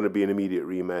isn't going to be an immediate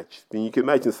rematch, then you can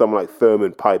imagine someone like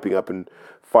Thurman piping up and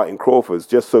fighting Crawford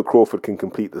just so Crawford can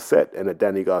complete the set, and a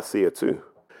Danny Garcia too.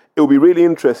 It'll be really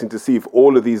interesting to see if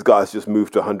all of these guys just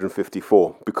move to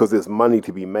 154, because there's money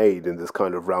to be made in this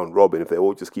kind of round robin. If they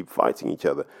all just keep fighting each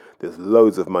other, there's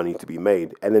loads of money to be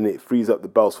made, and then it frees up the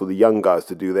belts for the young guys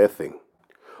to do their thing.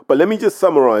 But let me just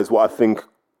summarize what I think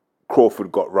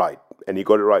Crawford got right, and he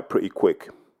got it right pretty quick.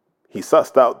 He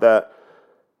sussed out that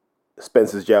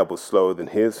Spence's jab was slower than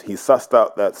his. He sussed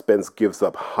out that Spence gives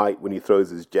up height when he throws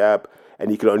his jab, and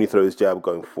he can only throw his jab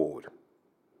going forward.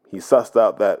 He sussed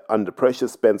out that under pressure,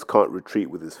 Spence can't retreat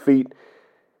with his feet.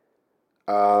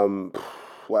 What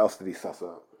else did he suss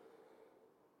out?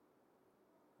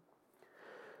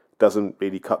 Doesn't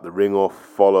really cut the ring off,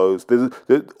 follows.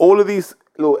 All of these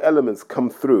little elements come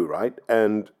through, right?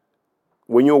 And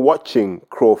when you're watching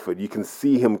Crawford, you can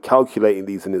see him calculating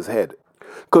these in his head.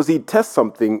 Because he'd test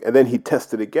something, and then he'd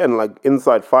test it again. Like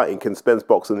inside fighting, can Spence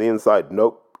box on the inside?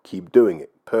 Nope, keep doing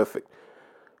it. Perfect.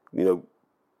 You know,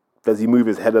 does he move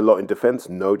his head a lot in defense?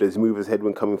 No. Does he move his head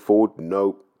when coming forward?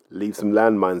 No. Leave some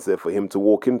landmines there for him to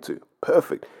walk into.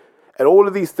 Perfect. And all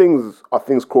of these things are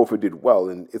things Crawford did well.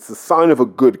 And it's a sign of a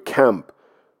good camp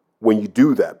when you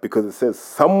do that, because it says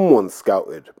someone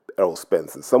scouted Errol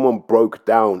Spence and someone broke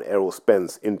down Errol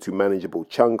Spence into manageable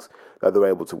chunks that they were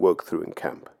able to work through in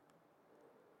camp.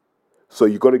 So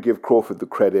you've got to give Crawford the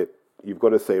credit. You've got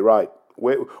to say, right,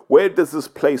 where does this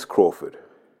place Crawford?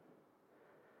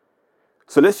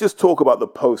 So let's just talk about the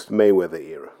post-Mayweather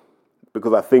era.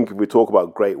 Because I think if we talk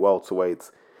about great welterweights,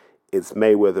 it's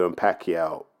Mayweather and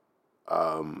Pacquiao.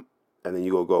 And then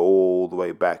you got to go all the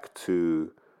way back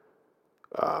to,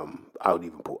 I would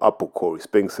even put Corey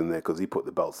Spinks in there because he put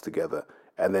the belts together.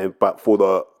 And then, but for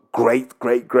the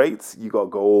greats, you got to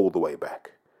go all the way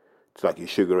back. It's like your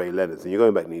Sugar Ray Leonards, and you're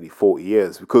going back nearly 40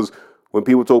 years, because when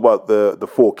people talk about the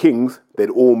 4 kings, they'd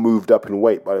all moved up in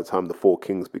weight by the time the 4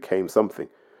 kings became something.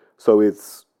 So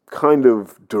it's kind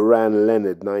of Duran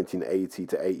Leonard 1980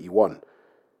 to 81.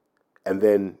 And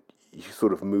then you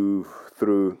sort of move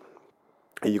through,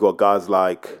 and you got guys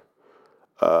like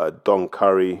Don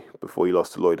Curry before he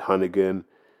lost to Lloyd Hunnigan.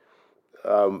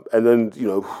 And then, you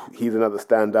know, he's another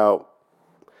standout.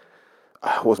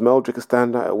 Was Meldrick a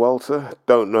standout at welter?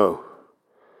 Don't know.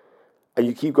 And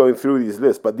you keep going through these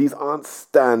lists, but these aren't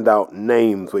standout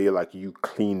names where you're like, you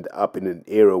cleaned up in an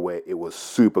era where it was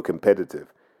super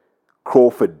competitive.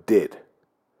 Crawford did.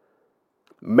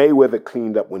 Mayweather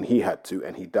cleaned up when he had to,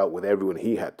 and he dealt with everyone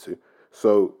he had to.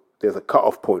 So there's a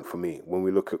cutoff point for me when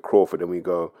we look at Crawford and we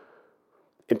go,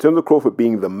 in terms of Crawford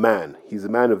being the man, he's the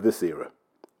man of this era.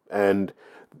 And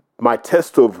my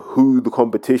test of who the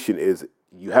competition is,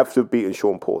 you have to have beaten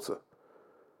Sean Porter.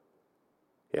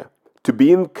 Yeah. To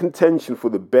be in contention for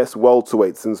the best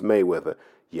welterweight since Mayweather,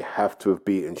 you have to have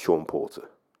beaten Sean Porter.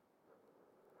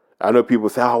 I know people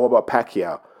say, what about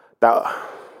Pacquiao?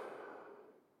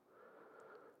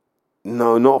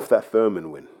 No, not off that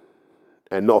Thurman win,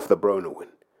 and not off the Broner win.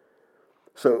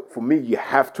 So for me, you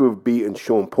have to have beaten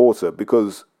Sean Porter,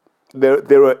 because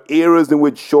there are eras in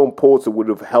which Sean Porter would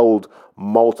have held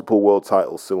multiple world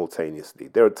titles simultaneously.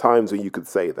 There are times when you could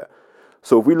say that.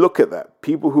 So if we look at that,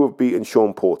 people who have beaten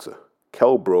Sean Porter: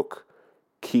 Kell Brook,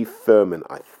 Keith Thurman,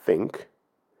 I think,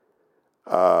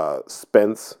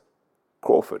 Spence,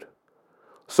 Crawford.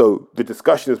 So the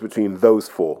discussion is between those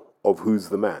four of who's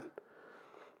the man.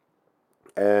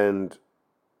 And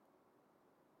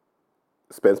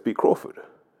Spence beat Crawford.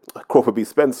 Crawford beat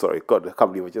Spence, sorry. God, I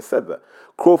can't believe I just said that.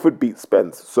 Crawford beat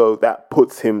Spence, so that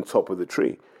puts him top of the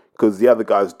tree, because the other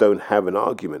guys don't have an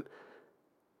argument.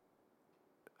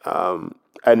 And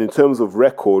in terms of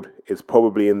record, it's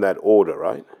probably in that order,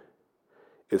 right?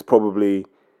 It's probably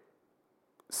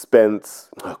Spence,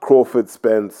 Crawford,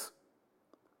 Spence,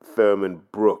 Thurman,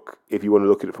 Brook, if you want to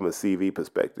look at it from a CV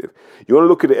perspective. You want to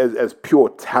look at it as pure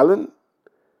talent,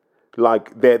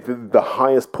 like they're the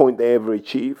highest point they ever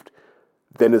achieved,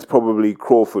 then it's probably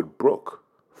Crawford, Brook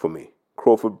for me.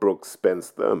 Crawford, Brook, Spence,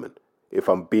 Thurman, if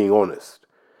I'm being honest.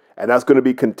 And that's going to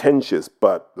be contentious,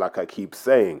 but like I keep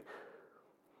saying,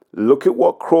 look at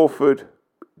what Crawford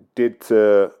did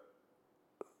to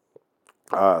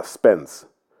Spence.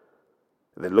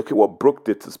 And then look at what Brook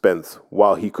did to Spence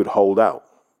while he could hold out.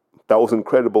 That was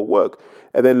incredible work.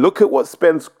 And then look at what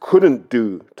Spence couldn't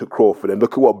do to Crawford, and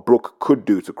look at what Brook could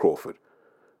do to Crawford,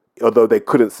 although they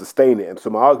couldn't sustain it. And so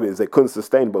my argument is they couldn't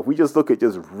sustain it. But if we just look at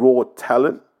just raw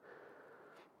talent,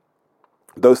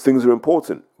 those things are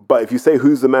important. But if you say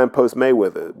who's the man post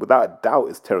Mayweather, without a doubt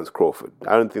it's Terence Crawford.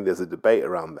 I don't think there's a debate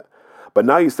around that. But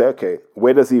now you say, okay,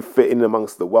 where does he fit in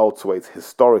amongst the welterweights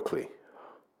historically?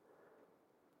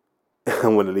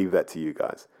 I'm going to leave that to you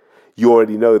guys. You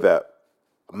already know that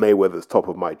Mayweather's top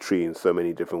of my tree in so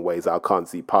many different ways. I can't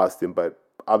see past him, but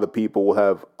other people will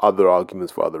have other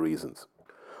arguments for other reasons.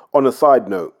 On a side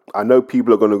note, I know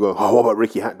people are going to go, oh, what about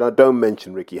Ricky Hatton? No, don't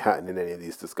mention Ricky Hatton in any of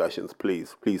these discussions.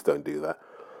 Please don't do that.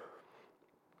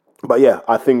 But yeah,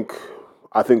 I think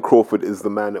Crawford is the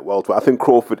man at welterweight. I think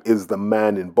Crawford is the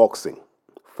man in boxing.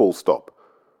 Full stop.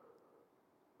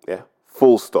 Yeah,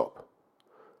 full stop.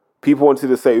 People wanted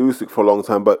to say Usyk for a long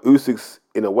time, but Usyk's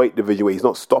in a weight division where he's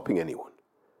not stopping anyone.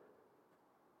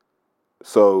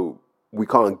 So we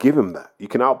can't give him that. You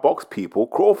can outbox people.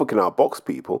 Crawford can outbox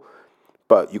people,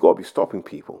 but you got to be stopping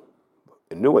people.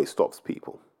 Inoue stops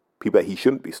people. People that he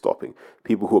shouldn't be stopping.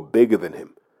 People who are bigger than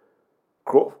him.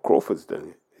 Crawford's doing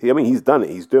it. I mean, he's done it.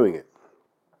 He's doing it.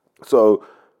 So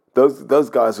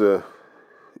those guys are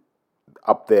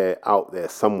up there, out there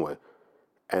somewhere,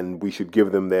 and we should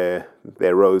give them their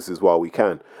roses while we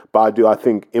can. But I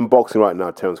think in boxing right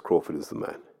now, Terence Crawford is the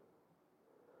man.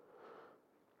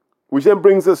 Which then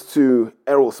brings us to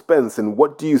Errol Spence. And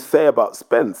what do you say about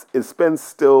Spence? Is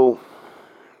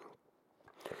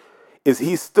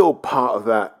he still part of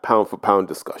that pound for pound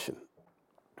discussion?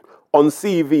 On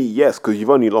CV, yes, because you've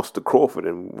only lost to Crawford,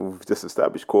 and we've just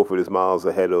established Crawford is miles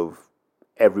ahead of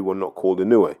everyone not called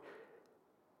Inoue.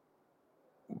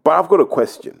 But I've got a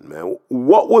question, man.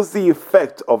 What was the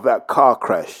effect of that car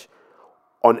crash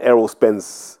on Errol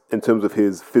Spence in terms of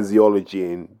his physiology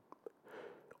and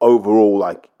overall,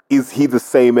 like, is he the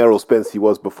same Errol Spence he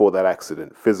was before that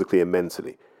accident, physically and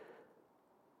mentally?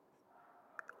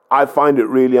 I find it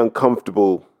really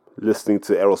uncomfortable listening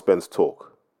to Errol Spence talk.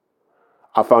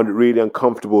 I found it really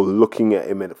uncomfortable looking at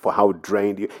him and for how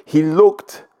drained he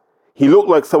looked. He looked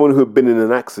like someone who had been in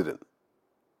an accident.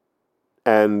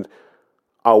 And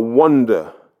I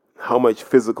wonder how much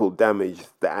physical damage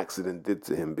the accident did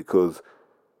to him, because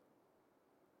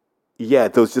yeah,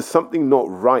 there was just something not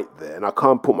right there, and I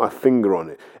can't put my finger on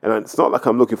it. And it's not like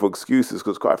I'm looking for excuses,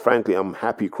 because quite frankly, I'm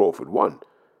happy Crawford won.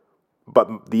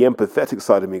 But the empathetic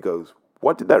side of me goes,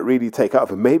 what did that really take out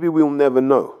of him? Maybe we'll never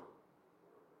know.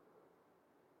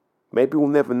 Maybe we'll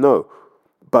never know.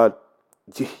 But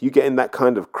you get in that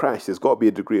kind of crash, there's got to be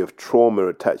a degree of trauma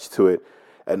attached to it,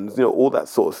 and all that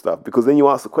sort of stuff. Because then you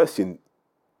ask the question,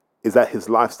 is that his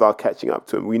lifestyle catching up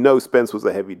to him? We know Spence was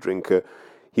a heavy drinker.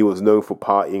 He was known for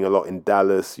partying a lot in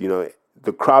Dallas.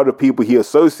 The crowd of people he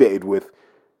associated with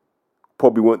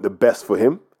probably weren't the best for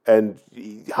him. And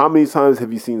how many times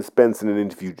have you seen Spence in an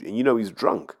interview and he's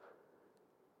drunk?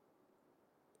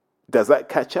 Does that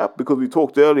catch up? Because we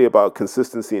talked earlier about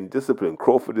consistency and discipline.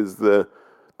 Crawford is the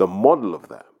model of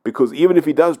that. Because even if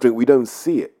he does drink, we don't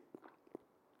see it.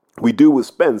 We do with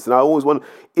Spence. And I always wonder,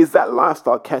 is that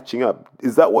lifestyle catching up?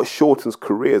 Is that what shortens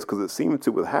careers? Because it seemed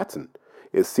to with Hatton.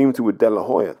 It seemed to with De La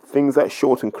Hoya. Things that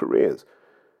shorten careers.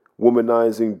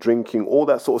 Womanizing, drinking, all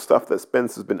that sort of stuff that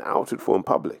Spence has been outed for in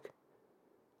public.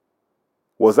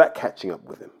 Was that catching up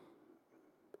with him?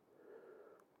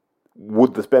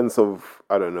 Would the Spence of,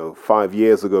 I don't know, 5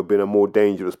 years ago been a more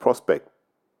dangerous prospect?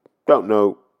 Don't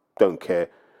know, don't care.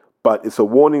 But it's a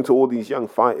warning to all these young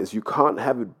fighters. You can't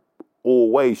have it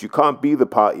all ways. You can't be the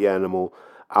party animal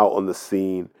out on the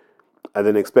scene and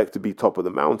then expect to be top of the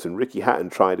mountain. Ricky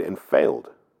Hatton tried it and failed.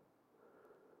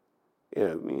 You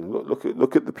know, I mean,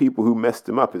 look at the people who messed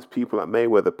him up. It's people like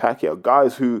Mayweather, Pacquiao,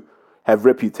 guys who have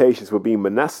reputations for being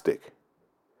monastic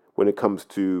when it comes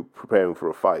to preparing for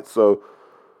a fight. So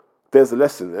there's a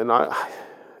lesson, and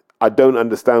I don't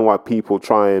understand why people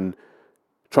try and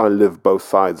live both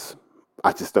sides.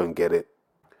 I just don't get it.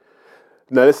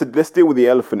 Now let's deal with the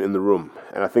elephant in the room,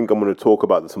 and I think I'm going to talk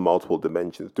about this in multiple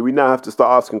dimensions. Do we now have to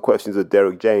start asking questions of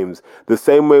Derek James the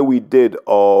same way we did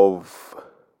of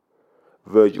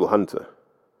Virgil Hunter?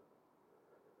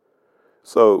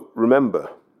 So remember,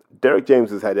 Derek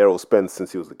James has had Errol Spence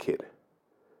since he was a kid,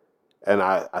 and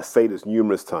I say this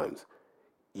numerous times.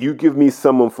 You give me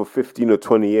someone for 15 or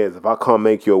 20 years, if I can't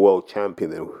make you a world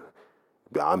champion, then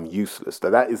I'm useless.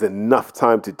 That is enough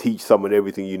time to teach someone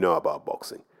everything you know about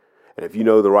boxing. And if you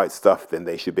know the right stuff, then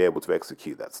they should be able to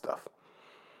execute that stuff.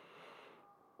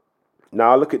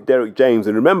 Now I look at Derek James,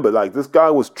 and remember, like, this guy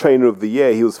was trainer of the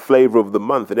year. He was flavor of the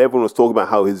month, and everyone was talking about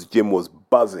how his gym was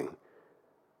buzzing.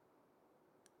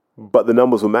 But the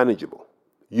numbers were manageable.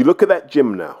 You look at that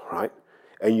gym now, right?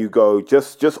 And you go,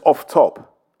 just off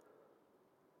top,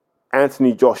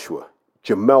 Anthony Joshua,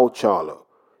 Jamel Charlo,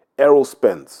 Errol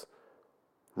Spence,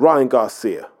 Ryan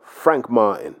Garcia, Frank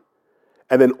Martin,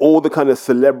 and then all the kind of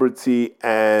celebrity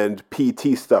and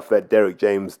PT stuff that Derek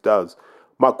James does.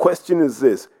 My question is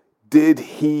this: did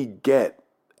he get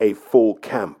a full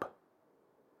camp?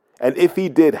 And if he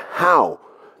did, how?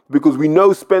 Because we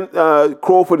know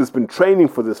Crawford has been training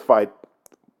for this fight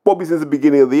probably since the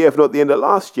beginning of the year, if not the end of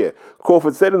last year.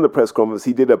 Crawford said in the press conference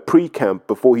he did a pre-camp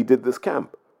before he did this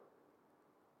camp.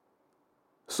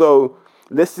 So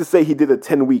let's just say he did a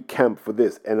 10-week camp for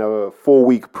this and a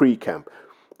 4-week pre-camp.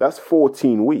 That's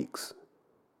 14 weeks.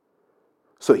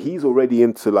 So he's already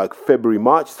into like February,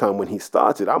 March time when he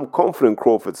started. I'm confident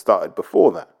Crawford started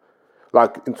before that.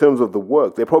 Like in terms of the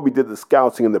work, they probably did the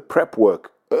scouting and the prep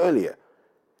work earlier.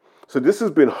 So this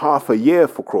has been half a year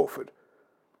for Crawford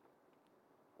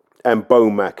and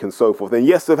Bomac and so forth. And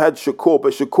yes, they've had Shakur,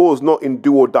 but Shakur's not in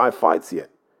do or die fights yet.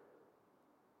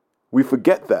 We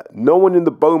forget that. No one in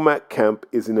the Bomac camp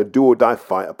is in a do or die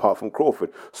fight apart from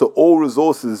Crawford. So all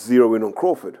resources zero in on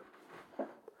Crawford.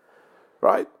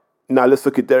 Right? Now let's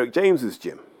look at Derek James's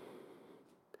gym.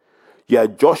 You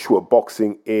had Joshua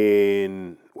boxing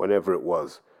in whenever it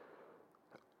was.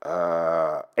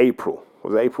 April.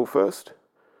 Was it April 1st?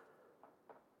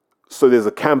 So there's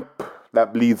a camp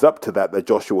that leads up to that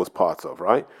Joshua was part of,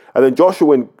 right? And then Joshua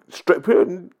went straight,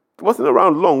 wasn't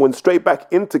around long, went straight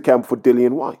back into camp for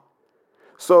Dillian White.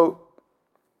 So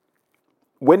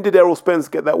when did Errol Spence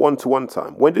get that one-to-one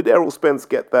time? When did Errol Spence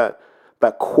get that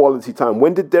quality time?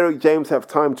 When did Derek James have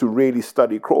time to really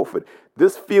study Crawford?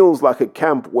 This feels like a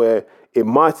camp where it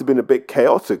might have been a bit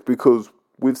chaotic because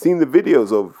we've seen the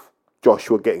videos of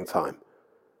Joshua getting time.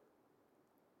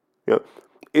 You know,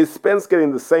 is Spence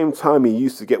getting the same time he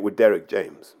used to get with Derek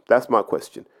James? That's my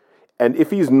question. And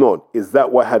if he's not, is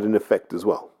that what had an effect as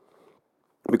well?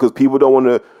 Because people don't want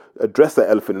to address that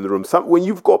elephant in the room. When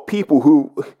you've got people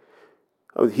who...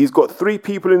 He's got 3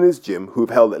 people in his gym who've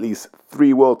held at least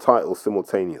 3 world titles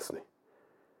simultaneously.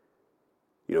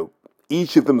 You know,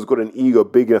 each of them's got an ego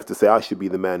big enough to say, I should be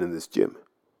the man in this gym.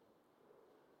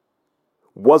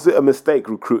 Was it a mistake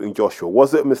recruiting Joshua?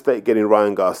 Was it a mistake getting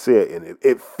Ryan Garcia in?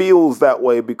 It feels that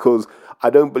way because I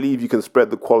don't believe you can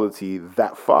spread the quality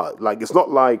that far. Like, it's not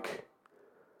like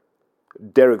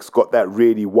Derek's got that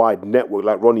really wide network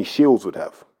like Ronnie Shields would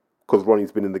have, because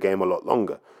Ronnie's been in the game a lot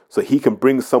longer. So he can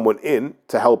bring someone in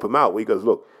to help him out. Where he goes,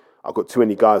 look, I've got too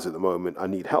many guys at the moment. I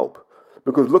need help.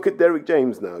 Because look at Derek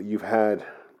James now. You've had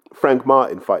Frank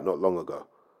Martin fight not long ago.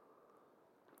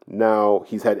 Now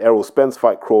he's had Errol Spence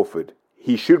fight Crawford.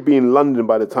 He should be in London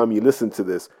by the time you listen to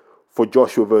this for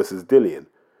Joshua versus Dillian.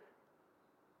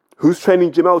 Who's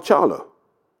training Jamel Charlo?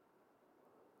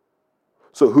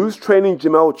 So who's training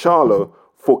Jamel Charlo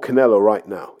for Canelo right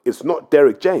now? It's not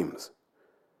Derek James.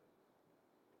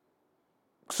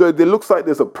 So it looks like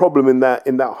there's a problem in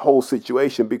that whole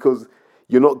situation because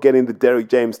you're not getting the Derek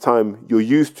James time you're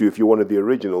used to if you're one of the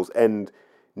originals. And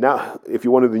now if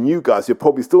you're one of the new guys, you're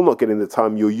probably still not getting the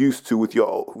time you're used to with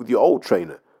your old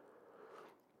trainer.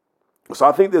 So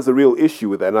I think there's a real issue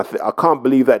with that. And I can't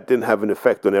believe that didn't have an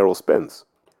effect on Errol Spence.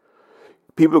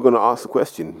 People are going to ask the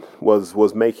question,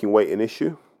 was making weight an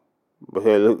issue? But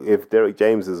here, look, if Derek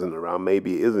James isn't around,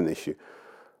 maybe it is an issue.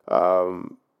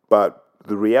 But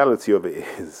the reality of it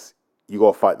is you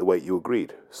got to fight the weight you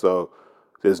agreed. So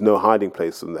there's no hiding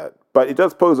place from that. But it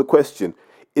does pose a question.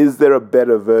 Is there a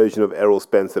better version of Errol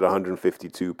Spence at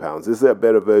 152 pounds? Is there a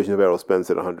better version of Errol Spence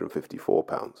at 154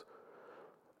 pounds?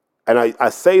 And I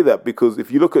say that because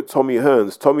if you look at Tommy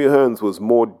Hearns was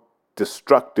more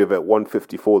destructive at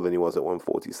 154 than he was at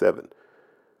 147.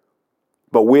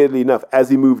 But weirdly enough, as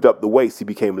he moved up the weights, he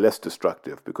became less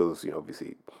destructive because,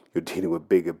 obviously you're dealing with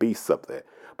bigger beasts up there.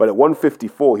 But at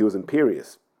 154, he was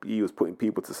imperious. He was putting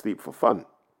people to sleep for fun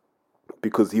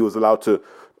because he was allowed to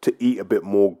eat a bit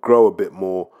more, grow a bit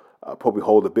more, probably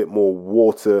hold a bit more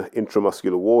water,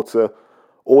 intramuscular water,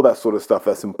 all that sort of stuff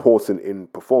that's important in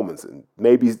performance. And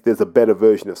maybe there's a better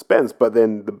version of Spence, but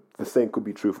then the same could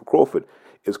be true for Crawford.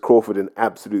 Is Crawford an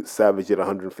absolute savage at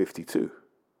 152?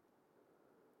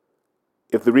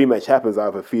 If the rematch happens, I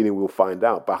have a feeling we'll find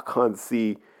out, but I can't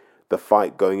see the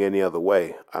fight going any other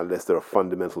way unless there are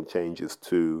fundamental changes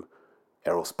to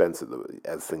Errol Spence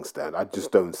as things stand. I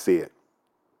just don't see it.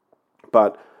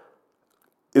 But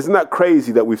isn't that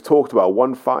crazy that we've talked about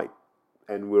one fight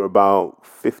and we're about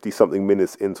 50-something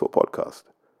minutes into a podcast?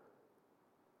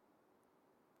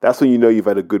 That's when you know you've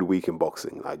had a good week in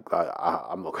boxing.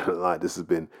 I'm not going to lie. This has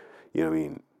been,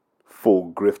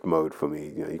 full grift mode for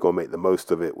me. You got to make the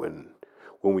most of it when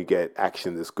we get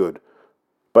action this good.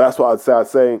 But that's what I'd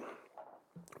say.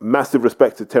 Massive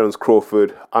respect to Terence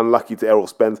Crawford. Unlucky to Errol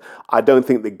Spence. I don't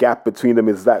think the gap between them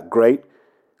is that great.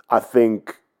 I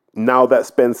think now that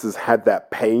Spence has had that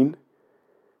pain,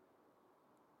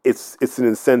 it's an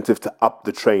incentive to up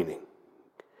the training.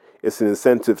 It's an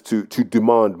incentive to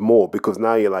demand more because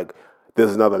now you're like,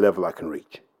 there's another level I can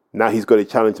reach. Now he's got to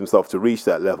challenge himself to reach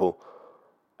that level.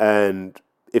 And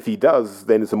if he does,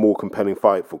 then it's a more compelling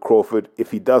fight for Crawford.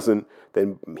 If he doesn't,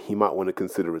 then he might want to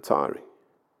consider retiring.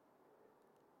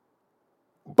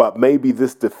 But maybe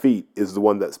this defeat is the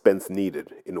one that Spence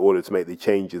needed in order to make the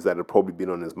changes that had probably been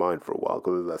on his mind for a while.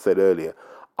 Because as I said earlier,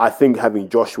 I think having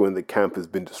Joshua in the camp has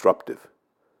been disruptive.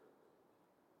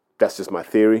 That's just my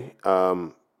theory.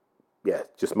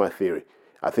 Just my theory.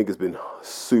 I think it's been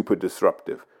super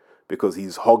disruptive because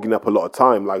he's hogging up a lot of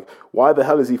time. Like, why the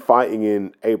hell is he fighting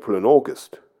in April and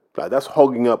August? Like, that's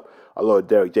hogging up a lot of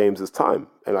Derek James's time.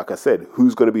 And like I said,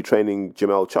 who's going to be training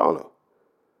Jamel Charlo?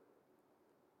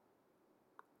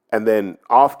 And then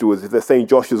afterwards, if they're saying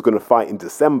Joshua's going to fight in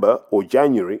December or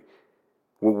January,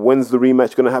 when's the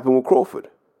rematch going to happen with Crawford?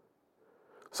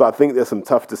 So I think there's some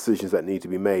tough decisions that need to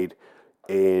be made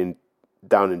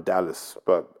down in Dallas.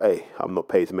 But hey, I'm not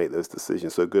paid to make those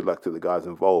decisions, so good luck to the guys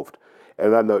involved. And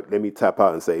on that note, let me tap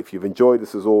out and say, if you've enjoyed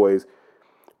this as always,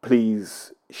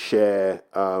 please share,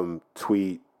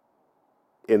 tweet,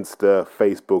 Insta,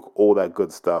 Facebook, all that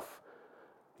good stuff.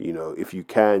 If you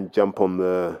can, jump on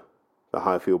the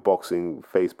Highfield Boxing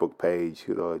Facebook page.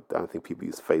 I don't think people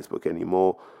use Facebook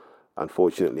anymore.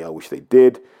 Unfortunately, I wish they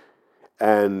did.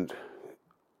 And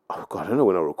I don't know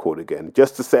when I'll record again.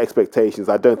 Just to set expectations,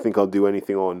 I don't think I'll do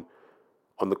anything on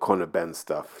the Conor Ben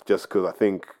stuff. Just because I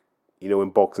think, when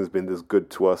boxing's been this good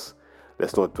to us,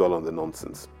 let's not dwell on the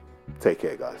nonsense. Take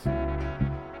care, guys.